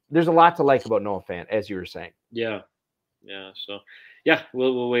 There's a lot to like about Noah Fant, as you were saying. Yeah. So,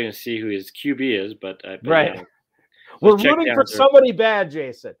 we'll wait and see who his QB is. But right. We're rooting for somebody bad,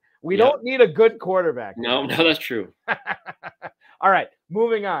 Jason. We don't need a good quarterback. No, that's true. All right,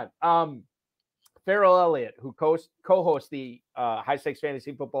 moving on. Farrell Elliott, who co-hosts the High Stakes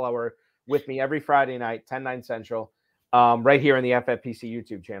Fantasy Football Hour with me every Friday night, 10/9 Central, right here on the FFPC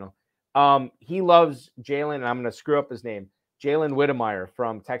YouTube channel. He loves Jalen, and I'm going to screw up his name, Jalen Whittemire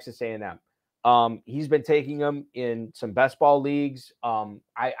from Texas A&M. He's been taking him in some best ball leagues.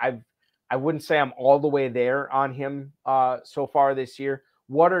 I wouldn't say I'm all the way there on him so far this year.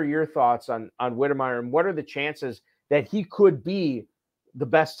 What are your thoughts on Whittemire, and what are the chances that he could be the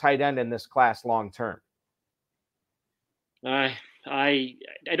best tight end in this class long term? I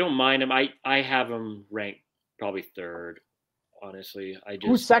don't mind him. I have him ranked probably third, honestly.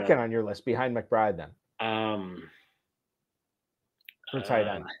 Who's second on your list behind McBride then? For tight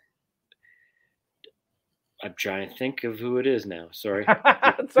end. I'm trying to think of who it is now. Sorry.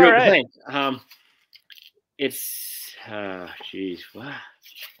 That's all right. It's geez. Wow.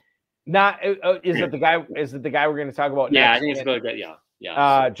 Is it the guy? Is it the guy we're going to talk about? Yeah, I think it's about that. Yeah.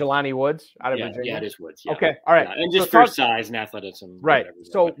 Jelani Woods out of Virginia. Yeah, it is Woods. Yeah. Okay, all right. Yeah. And just for size and athleticism. Right.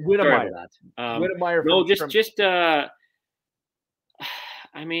 So Whittemire. Whittemire. No, just. I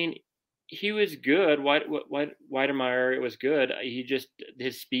mean, he was good. Whittemire, it was good.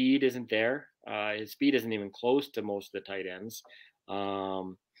 His speed isn't there. His speed isn't even close to most of the tight ends.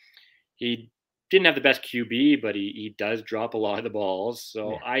 He didn't have the best QB, but he does drop a lot of the balls.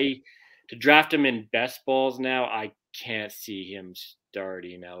 So to draft him in best balls now, I can't see him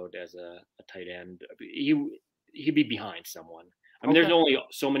starting out as a tight end. He'd be behind someone. I mean, there's only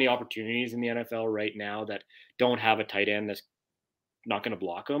so many opportunities in the NFL right now that don't have a tight end that's not going to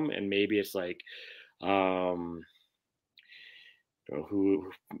block them. And maybe it's like,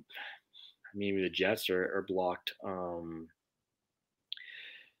 maybe the Jets are blocked.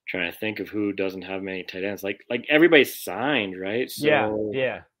 Trying to think of who doesn't have many tight ends. Like everybody's signed, right? So,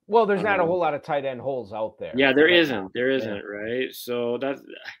 yeah. Well, there's not a whole lot of tight end holes out there. Yeah, there isn't, right? So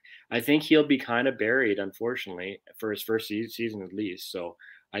I think he'll be kind of buried, unfortunately, for his first season at least. So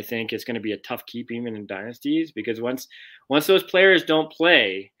I think it's going to be a tough keep even in dynasties, because once those players don't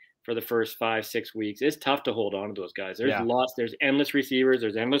play for the first 5-6 weeks, it's tough to hold on to those guys. There's endless receivers,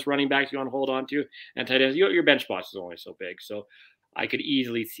 there's endless running backs you want to hold on to, and tight ends. Your bench spots is only so big. So I could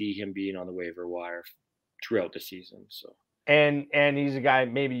easily see him being on the waiver wire throughout the season. So and he's a guy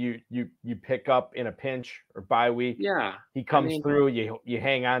maybe you pick up in a pinch or bye week. Yeah, he comes through. You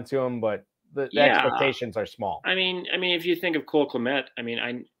hang on to him, but the expectations are small. I mean, if you think of Cole Kmet, I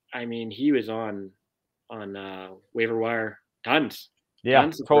mean, he was on waiver wire tons. Yeah,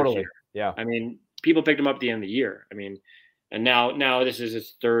 totally. Yeah, I mean, people picked him up at the end of the year. I mean. And now this is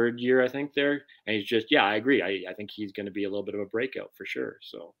his third year, I think, there. And he's just, I agree. I think he's going to be a little bit of a breakout for sure.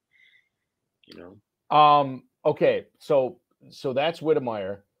 So, Okay. So that's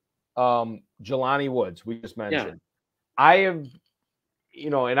Whittemire. Jelani Woods, we just mentioned. Yeah. I have,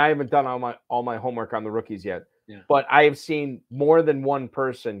 and I haven't done all my homework on the rookies yet. Yeah. But I have seen more than one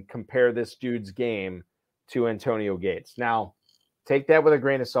person compare this dude's game to Antonio Gates. Now, take that with a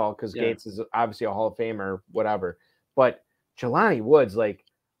grain of salt, because Gates is obviously a Hall of Famer, whatever. But Jelani Woods,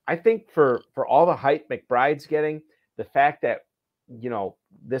 I think for all the hype McBride's getting, the fact that,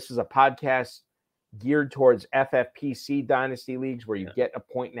 this is a podcast geared towards FFPC dynasty leagues where you get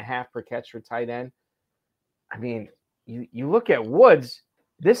 1.5 per catch for tight end. I mean, you look at Woods,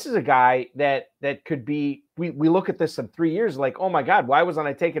 this is a guy that could be, we look at this in 3 years, like, oh my God, why wasn't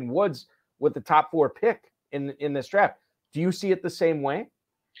I taking Woods with the top 4 pick in this draft? Do you see it the same way?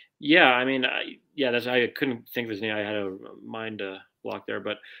 Yeah, I mean, I couldn't think of his name. I had a mind block there,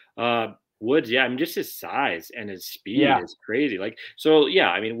 but Woods, yeah, I mean, just his size and his speed is crazy. Like, so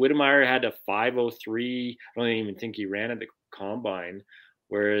yeah, I mean, Whittemire had a 5:03. I don't even think he ran at the combine,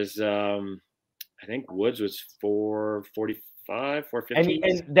 whereas I think Woods was 4:45, 4:15.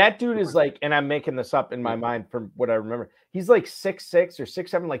 And that dude is like, and I'm making this up in my mind from what I remember. He's like 6'6" or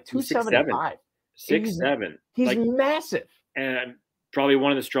 6'7", like 275. 6'7". He's like, massive. And probably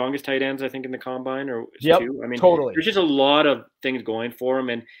one of the strongest tight ends, I think, in the combine, or two. I mean, totally. There's just a lot of things going for him,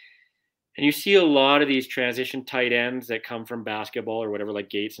 and you see a lot of these transition tight ends that come from basketball or whatever, like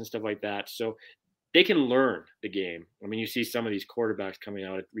Gates and stuff like that. So they can learn the game. I mean, you see some of these quarterbacks coming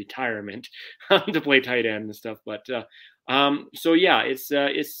out of retirement to play tight end and stuff. But so yeah, it's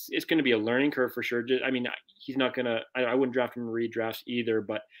going to be a learning curve for sure. I mean, he's not going to. I wouldn't draft him in redrafts either.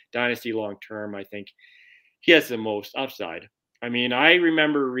 But dynasty long term, I think he has the most upside. I mean, I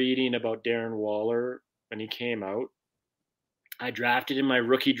remember reading about Darren Waller when he came out. I drafted in my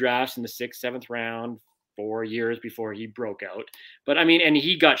rookie drafts in the 6th, 7th round 4 years before he broke out. But I mean, and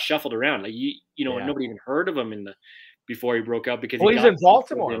he got shuffled around. Like nobody even heard of him before he broke out because he's in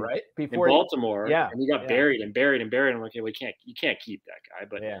Baltimore, right? Before in Baltimore, yeah, and he got buried. I'm like, okay, well, you can't keep that guy.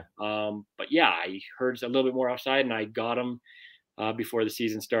 But yeah, I heard a little bit more outside, and I got him before the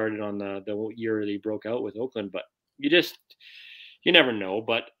season started on the year that he broke out with Oakland. But you never know,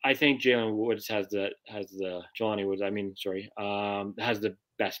 but I think Jelani Woods has the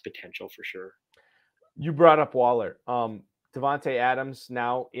best potential for sure. You brought up Waller. Davante Adams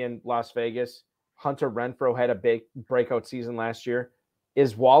now in Las Vegas. Hunter Renfrow had a big breakout season last year.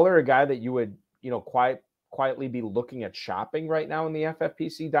 Is Waller a guy that you would, quietly be looking at shopping right now in the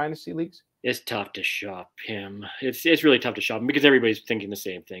FFPC dynasty leagues? It's tough to shop him. It's really tough to shop him because everybody's thinking the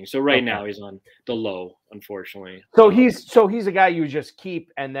same thing. So now he's on the low, unfortunately. So he's a guy you just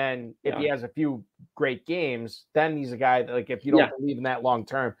keep, and then if he has a few great games, then he's a guy that, like, if you don't believe in that long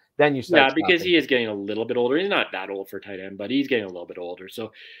term, then you start. Yeah, because he is getting a little bit older. He's not that old for tight end, but he's getting a little bit older.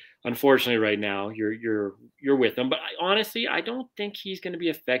 So unfortunately, right now you're with him. But honestly, I don't think he's going to be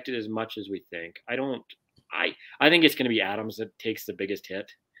affected as much as we think. I think it's going to be Adams that takes the biggest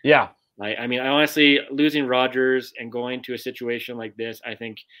hit. Yeah. I mean, I honestly, losing Rodgers and going to a situation like this, I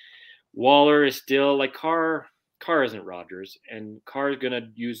think Waller is still like Carr isn't Rodgers, and Carr is going to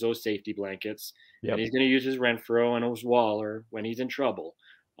use those safety blankets, and he's going to use his Renfrow and his Waller when he's in trouble.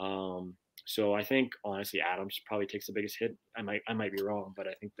 So I think honestly, Adams probably takes the biggest hit. I might be wrong, but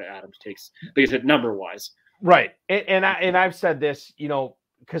I think that Adams takes the biggest hit number wise. Right, and I've said this,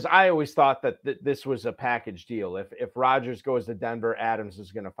 because I always thought that this was a package deal. If Rodgers goes to Denver, Adams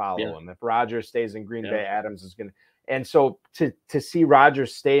is going to follow him. If Rodgers stays in Green Bay, Adams is going to. And so to see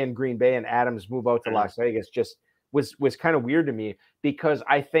Rodgers stay in Green Bay and Adams move out to Las Vegas just was kind of weird to me, because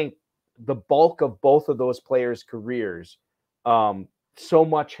I think the bulk of both of those players' careers, so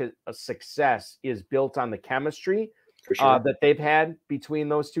much success is built on the chemistry that they've had between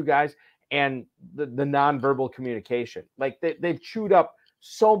those two guys and the nonverbal communication. Like they've chewed up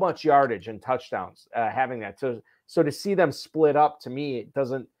so much yardage and touchdowns having that. So to see them split up, to me, it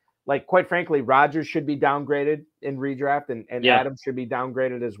doesn't, like, quite frankly, Rodgers should be downgraded in redraft and Adams should be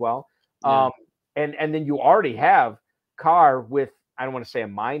downgraded as well. And then you already have Carr with, I don't want to say a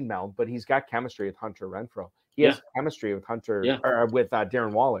mind meld, but he's got chemistry with Hunter Renfrow. He has chemistry with Hunter or with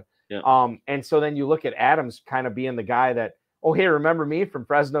Darren Waller. And so then you look at Adams kind of being the guy that, oh, hey, remember me from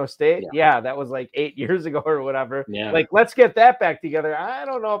Fresno State? Yeah, that was like 8 years ago or whatever. Like, let's get that back together. I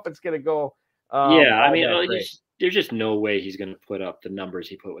don't know if it's going to go. I mean, there's just no way he's going to put up the numbers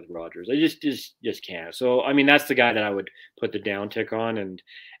he put with Rodgers. I just can't. So, I mean, that's the guy that I would put the down tick on. And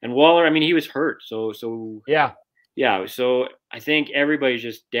Waller, I mean, he was hurt. So so I think everybody's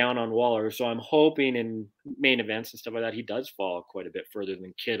just down on Waller. So I'm hoping in main events and stuff like that, he does fall quite a bit further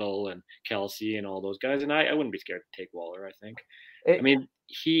than Kittle and Kelsey and all those guys. And I wouldn't be scared to take Waller, I think. I mean,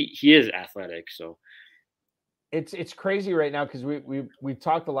 he is athletic, so. It's crazy right now because we've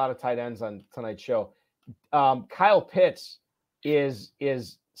talked a lot of tight ends on tonight's show. Kyle Pitts is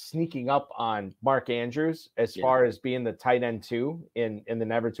sneaking up on Mark Andrews as far as being the tight end 2 in the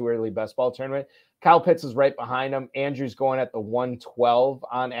Never Too Early Best Ball tournament. Kyle Pitts is right behind him. Andrews going at the 112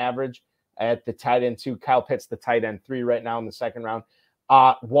 on average at the tight end 2. Kyle Pitts, the tight end 3 right now in the second round.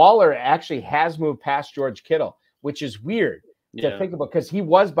 Waller actually has moved past George Kittle, which is weird to think about because he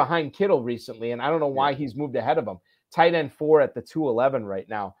was behind Kittle recently, and I don't know why he's moved ahead of him. Tight end 4 at the 211 right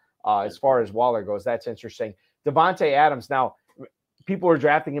now. As far as Waller goes, that's interesting. Davante Adams, now, people were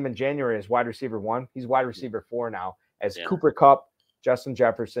drafting him in January as wide receiver 1. He's wide receiver 4 now, as Cooper Kupp, Justin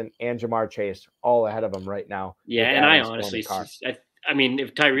Jefferson, and Jamar Chase all ahead of him right now. Yeah, and I honestly, I mean,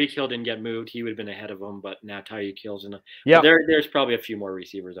 if Tyreek Hill didn't get moved, he would have been ahead of him. But now Tyreek Hill's in. Yeah, there's probably a few more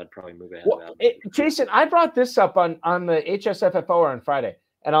receivers I'd probably move ahead of. Jason, I brought this up on the HSFFO on Friday,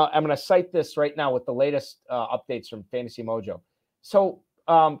 and I'm going to cite this right now with the latest updates from Fantasy Mojo. So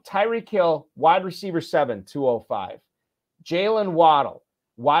Tyreek Hill, wide receiver 7, 205. Jalen Waddle,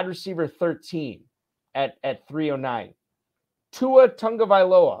 wide receiver 13 at 309. Tua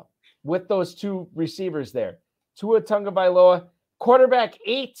Tagovailoa with those two receivers there. Tua Tagovailoa, quarterback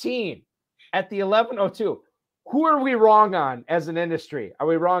 18 at the 1102. Who are we wrong on as an industry? Are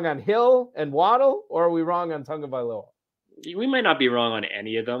we wrong on Hill and Waddle, or are we wrong on Tagovailoa? We might not be wrong on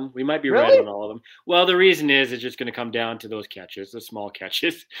any of them. We might be Really? right on all of them. Well, the reason is it's just going to come down to those catches, the small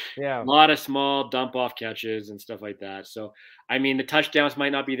catches. Yeah. A lot of small dump-off catches and stuff like that. So, I mean, the touchdowns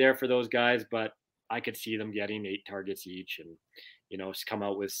might not be there for those guys, but I could see them getting 8 targets each and, come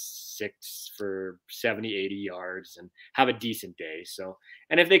out with 6 for 70, 80 yards and have a decent day. So,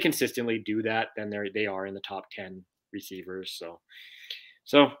 and if they consistently do that, then they are in the top 10 receivers.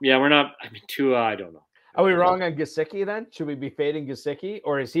 So yeah, we're not, Tua, I don't know. Are we wrong on Gesicki then? Should we be fading Gesicki,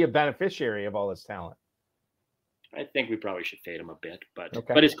 or is he a beneficiary of all this talent? I think we probably should fade him a bit, but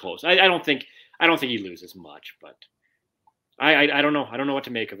Okay. But it's close. I don't think he loses much, but I don't know. I don't know what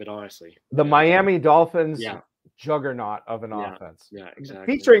to make of it, honestly. The Miami Dolphins juggernaut of an Yeah. offense. Yeah, exactly.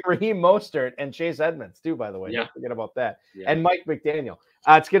 Featuring Raheem Mostert and Chase Edmonds too, by the way. Yeah. Don't forget about that. Yeah. And Mike McDaniel.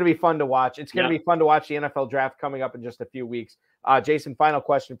 It's going to be fun to watch. It's going to Yeah. be fun to watch the NFL draft coming up in just a few weeks. Jason, final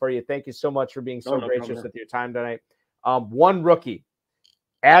question for you. Thank you so much for being so no gracious problem. with your time tonight. One rookie,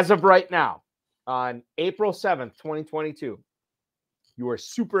 as of right now, on April 7th, 2022, you are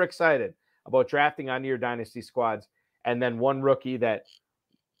super excited about drafting onto your dynasty squads, and then one rookie that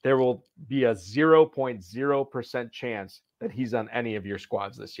there will be a 0.0% chance that he's on any of your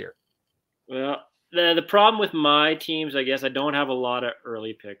squads this year. Well, the problem with my teams, I guess, I don't have a lot of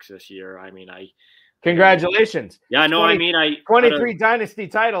early picks this year. Congratulations. Yeah, no, 23 dynasty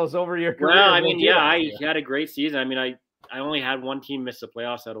titles over your career. Well, I had a great season. I only had one team miss the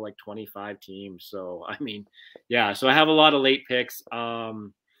playoffs out of like 25 teams. So, so I have a lot of late picks.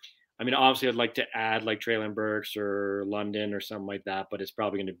 Obviously I'd like to add like Treylon Burks or London or something like that, but it's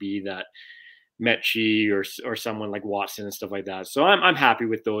probably going to be that Mechie or someone like Watson and stuff like that. So I'm happy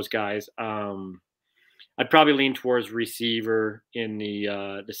with those guys. I'd probably lean towards receiver in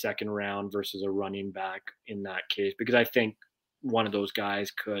the second round versus a running back in that case, because I think one of those guys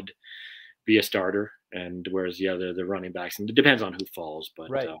could be a starter, and whereas the running backs, and it depends on who falls.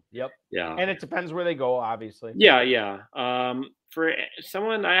 But right, yep, yeah, and it depends where they go, obviously. Yeah. For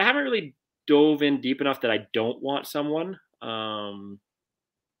someone, I haven't really dove in deep enough that I don't want someone.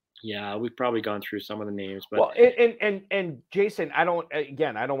 Yeah, we've probably gone through some of the names, but well, and Jason, I don't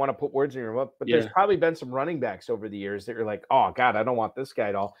want to put words in your mouth, but there's probably been some running backs over the years that you're like, oh God, I don't want this guy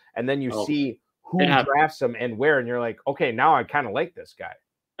at all, and then you see who drafts them and where, and you're like, okay, now I kind of like this guy.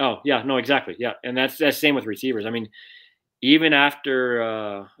 Oh yeah, no, exactly, yeah, and that's same with receivers. Even after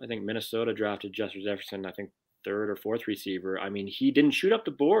I think Minnesota drafted Justin Jefferson, I think 3rd or 4th receiver. He didn't shoot up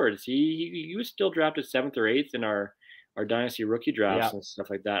the boards. He was still drafted 7th or 8th in our dynasty rookie drafts and stuff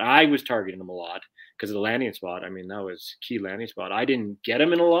like that. I was targeting him a lot because of the landing spot. That was key landing spot. I didn't get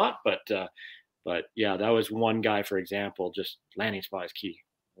him in a lot, but yeah, that was one guy, for example. Just landing spot is key.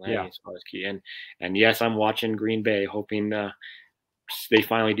 Landing spot is key. And yes, I'm watching Green Bay, hoping they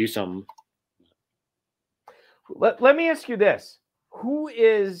finally do something. Let me ask you this: who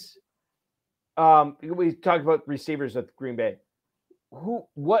is? We talked about receivers at Green Bay.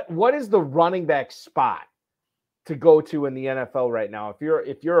 What is the running back spot to go to in the NFL right now?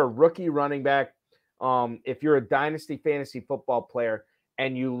 If you're a rookie running back, if you're a dynasty fantasy football player,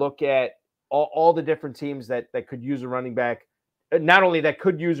 and you look at all the different teams that could use a running back, not only that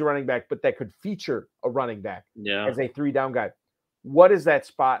could use a running back, but that could feature a running back as a 3-down guy. What is that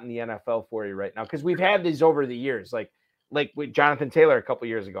spot in the NFL for you right now? Because we've had these over the years, like with Jonathan Taylor a couple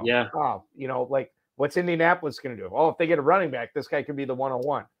years ago. Yeah. Oh, what's Indianapolis going to do? Oh, if they get a running back, this guy could be the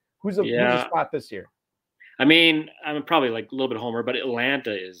 101. Who's the spot this year? I'm probably like a little bit homer, but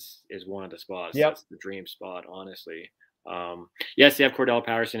Atlanta is one of the spots. Yep. That's the dream spot, honestly. Yes, they have Cordell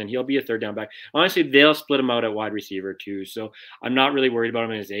Patterson, and he'll be a 3rd-down back. Honestly, they'll split him out at wide receiver too, so I'm not really worried about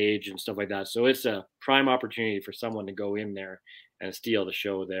him in his age and stuff like that. So it's a prime opportunity for someone to go in there and steal the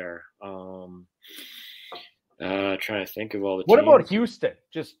show there. Trying to think of all the What teams. about Houston?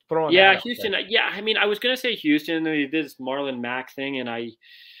 Just throwing that out Houston. there. Yeah, I was gonna say Houston. They did this Marlon Mack thing, and I'm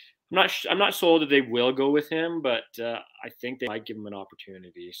not sold that they will go with him, but I think they might give him an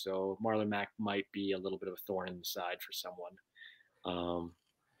opportunity. So Marlon Mack might be a little bit of a thorn in the side for someone.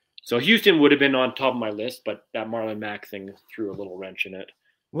 So Houston would have been on top of my list, but that Marlon Mack thing threw a little wrench in it.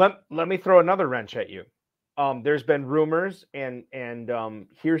 Let me throw another wrench at you. There's been rumors and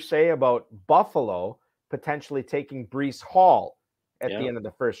hearsay about Buffalo potentially taking Breece Hall at the end of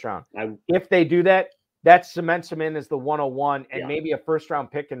the first round. If they do that, that cements him in as the 101 and maybe a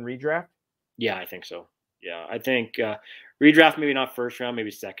first-round pick in redraft? Yeah, I think so. Yeah, I think redraft, maybe not first round,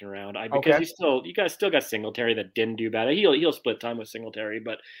 maybe second round. Because you guys still got Singletary that didn't do bad. He'll split time with Singletary,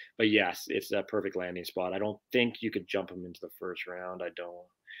 but yes, it's a perfect landing spot. I don't think you could jump him into the first round.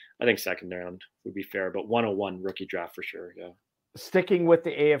 I think second round would be fair, but 101 rookie draft for sure. Yeah. Sticking with the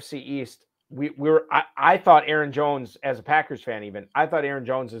AFC East, I thought Aaron Jones, as a Packers fan, I thought Aaron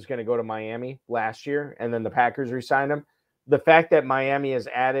Jones was going to go to Miami last year, and then the Packers re-signed him. The fact that Miami has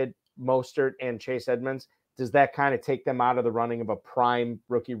added Mostert and Chase Edmonds, does that kind of take them out of the running of a prime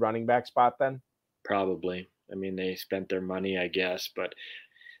rookie running back spot then? Probably. I mean, they spent their money, I guess, but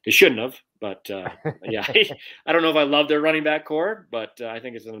they shouldn't have. But yeah, I don't know if I love their running back core, but I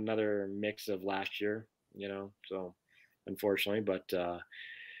think it's another mix of last year, so unfortunately. But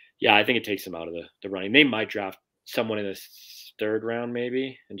yeah, I think it takes them out of the running. They might draft someone in the third round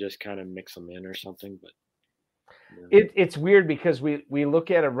maybe and just kind of mix them in or something. But it's weird because we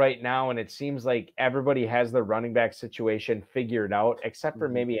look at it right now and it seems like everybody has their running back situation figured out except for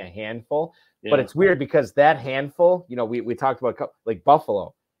maybe a handful. But it's weird because that handful, we talked about like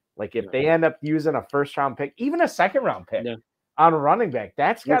Buffalo, like if they end up using a first round pick, even a second round pick on a running back,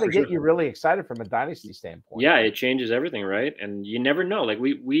 that's got to get you really excited from a dynasty standpoint. Yeah, it changes everything, right? And you never know. Like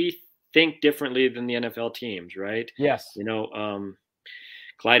we think differently than the NFL teams, right? Yes.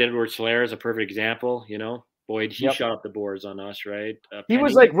 Clyde Edwards-Helaire is a perfect example, Boyd, he shot up the boards on us, right? He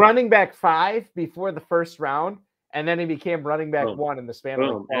was like running back 5 before the first round, and then he became running back 1 in the span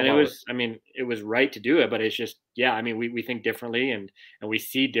of 12 hours. It was right to do it, but it's just, we think differently and we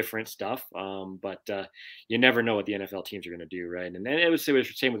see different stuff. But you never know what the NFL teams are going to do, right? And then it was the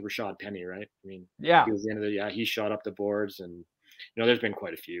same with Rashad Penny, right? He was the end of he shot up the boards, and there's been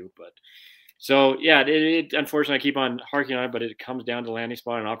quite a few, but. So, it unfortunately, I keep on harking on it, but it comes down to landing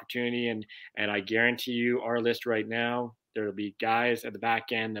spot and opportunity. And I guarantee you our list right now, there will be guys at the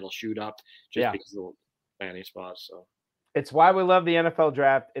back end that'll shoot up just because of the landing spots. So it's why we love the NFL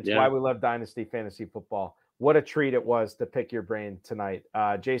draft. It's why we love Dynasty Fantasy Football. What a treat it was to pick your brain tonight.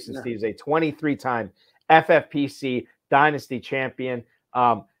 Jason Steves, a 23-time FFPC Dynasty champion,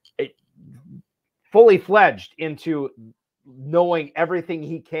 fully fledged into knowing everything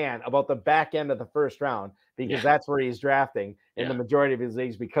he can about the back end of the first round, because that's where he's drafting in the majority of his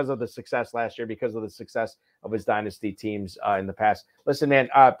leagues because of the success last year, because of the success of his dynasty teams in the past. Listen, man,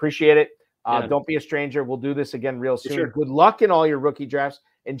 appreciate it. Don't be a stranger. We'll do this again real soon. Sure. Good luck in all your rookie drafts.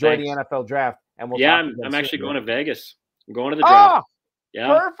 Enjoy the NFL draft. And we'll I'm actually going to Vegas. I'm going to the draft.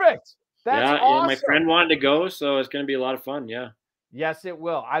 Perfect. That's awesome. My friend wanted to go, so it's going to be a lot of fun. Yeah. Yes, it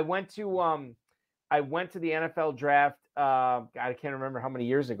will. I went to the NFL draft. I can't remember how many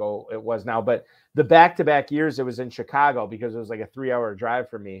years ago it was now, but the back-to-back years it was in Chicago because it was like a 3-hour drive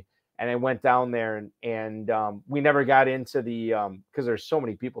for me. And I went down there and we never got into the, cause there's so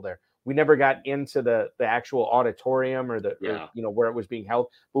many people there. We never got into the actual auditorium or where it was being held,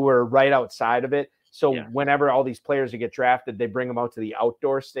 but we were right outside of it. So whenever all these players would get drafted, they bring them out to the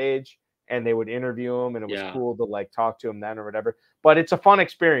outdoor stage and they would interview them. And it was cool to like talk to them then or whatever, but it's a fun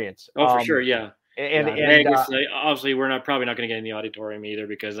experience. Oh, for sure. Yeah. And Vegas, obviously, we're probably not going to get in the auditorium either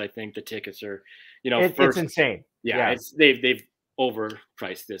because I think the tickets are, it's insane. Yeah, they've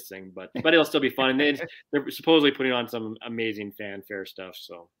overpriced this thing, but it'll still be fun. And they're supposedly putting on some amazing fanfare stuff.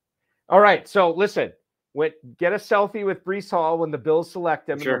 So, all right. So listen, get a selfie with Breece Hall when the Bills select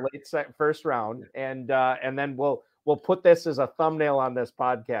him in the late first round, and then we'll put this as a thumbnail on this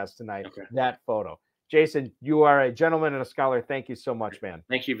podcast tonight. Okay. That photo, Jason, you are a gentleman and a scholar. Thank you so much, man.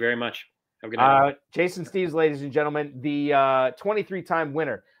 Thank you very much. Have a good night. Jason Steves, ladies and gentlemen, the 23-time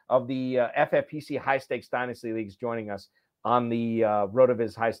winner of the FFPC High Stakes Dynasty Leagues, joining us on the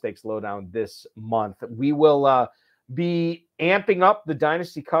RotoViz High Stakes Lowdown this month. We will be amping up the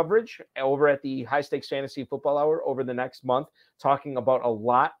Dynasty coverage over at the High Stakes Fantasy Football Hour over the next month, talking about a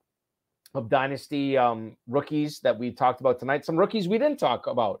lot of Dynasty rookies that we talked about tonight. Some rookies we didn't talk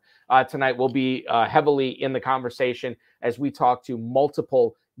about tonight will be heavily in the conversation as we talk to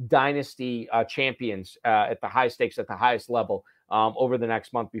multiple Dynasty champions at the high stakes, at the highest level over the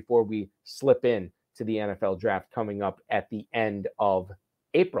next month before we slip in to the NFL draft coming up at the end of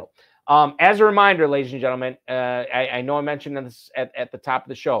April. As a reminder, ladies and gentlemen, I know I mentioned this at the top of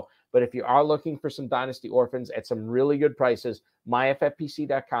the show, but if you are looking for some Dynasty orphans at some really good prices,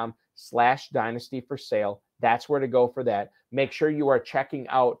 myffpc.com/dynasty for sale. That's where to go for that. Make sure you are checking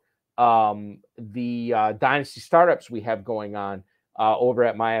out the dynasty startups we have going on over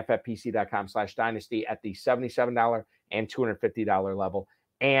at myffpc.com/dynasty at the $77 and $250 level.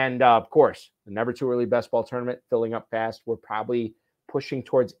 And of course, the Never Too Early Best Ball Tournament filling up fast. We're probably pushing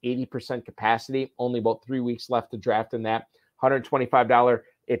towards 80% capacity. Only about 3 weeks left to draft in that. $125.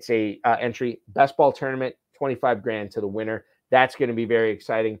 It's a entry. Best Ball Tournament, $25 grand to the winner. That's going to be very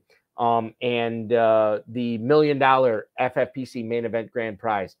exciting. And the $1 million FFPC main event grand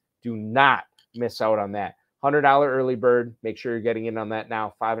prize. Do not miss out on that. $100 early bird. Make sure you're getting in on that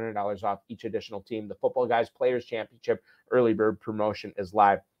now. $500 off each additional team. The Football Guys Players Championship early bird promotion is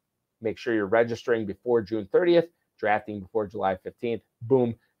live. Make sure you're registering before June 30th, drafting before July 15th.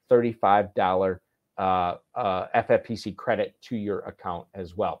 Boom, $35 FFPC credit to your account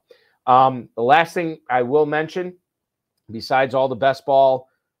as well. The last thing I will mention, besides all the best ball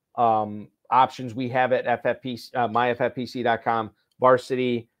options we have at FFPC, myffpc.com,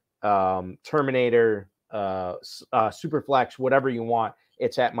 Varsity, Terminator, Superflex, whatever you want,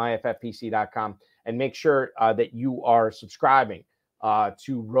 it's at myffpc.com. And make sure that you are subscribing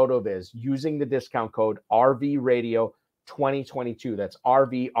to RotoViz using the discount code RVRadio2022. That's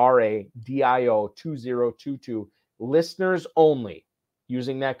RVRADIO2022. Listeners only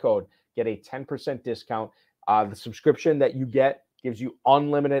using that code get a 10% discount. The subscription that you get gives you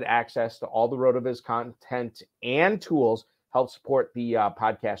unlimited access to all the RotoViz content and tools, help support the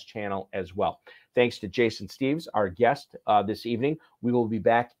podcast channel as well. Thanks to Jason Steves, our guest this evening. We will be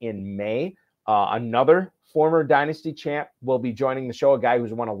back in May. Another former Dynasty champ will be joining the show, a guy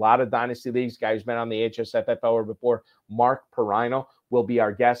who's won a lot of Dynasty leagues, guy who's been on the HSFF Hour before. Mark Perino will be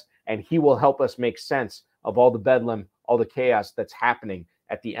our guest, and he will help us make sense of all the bedlam, all the chaos that's happening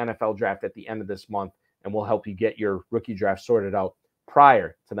at the NFL draft at the end of this month, and we'll help you get your rookie draft sorted out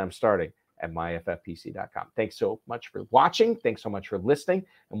prior to them starting at myffpc.com. Thanks so much for watching. Thanks so much for listening,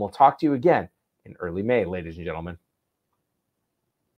 and we'll talk to you again in early May, ladies and gentlemen.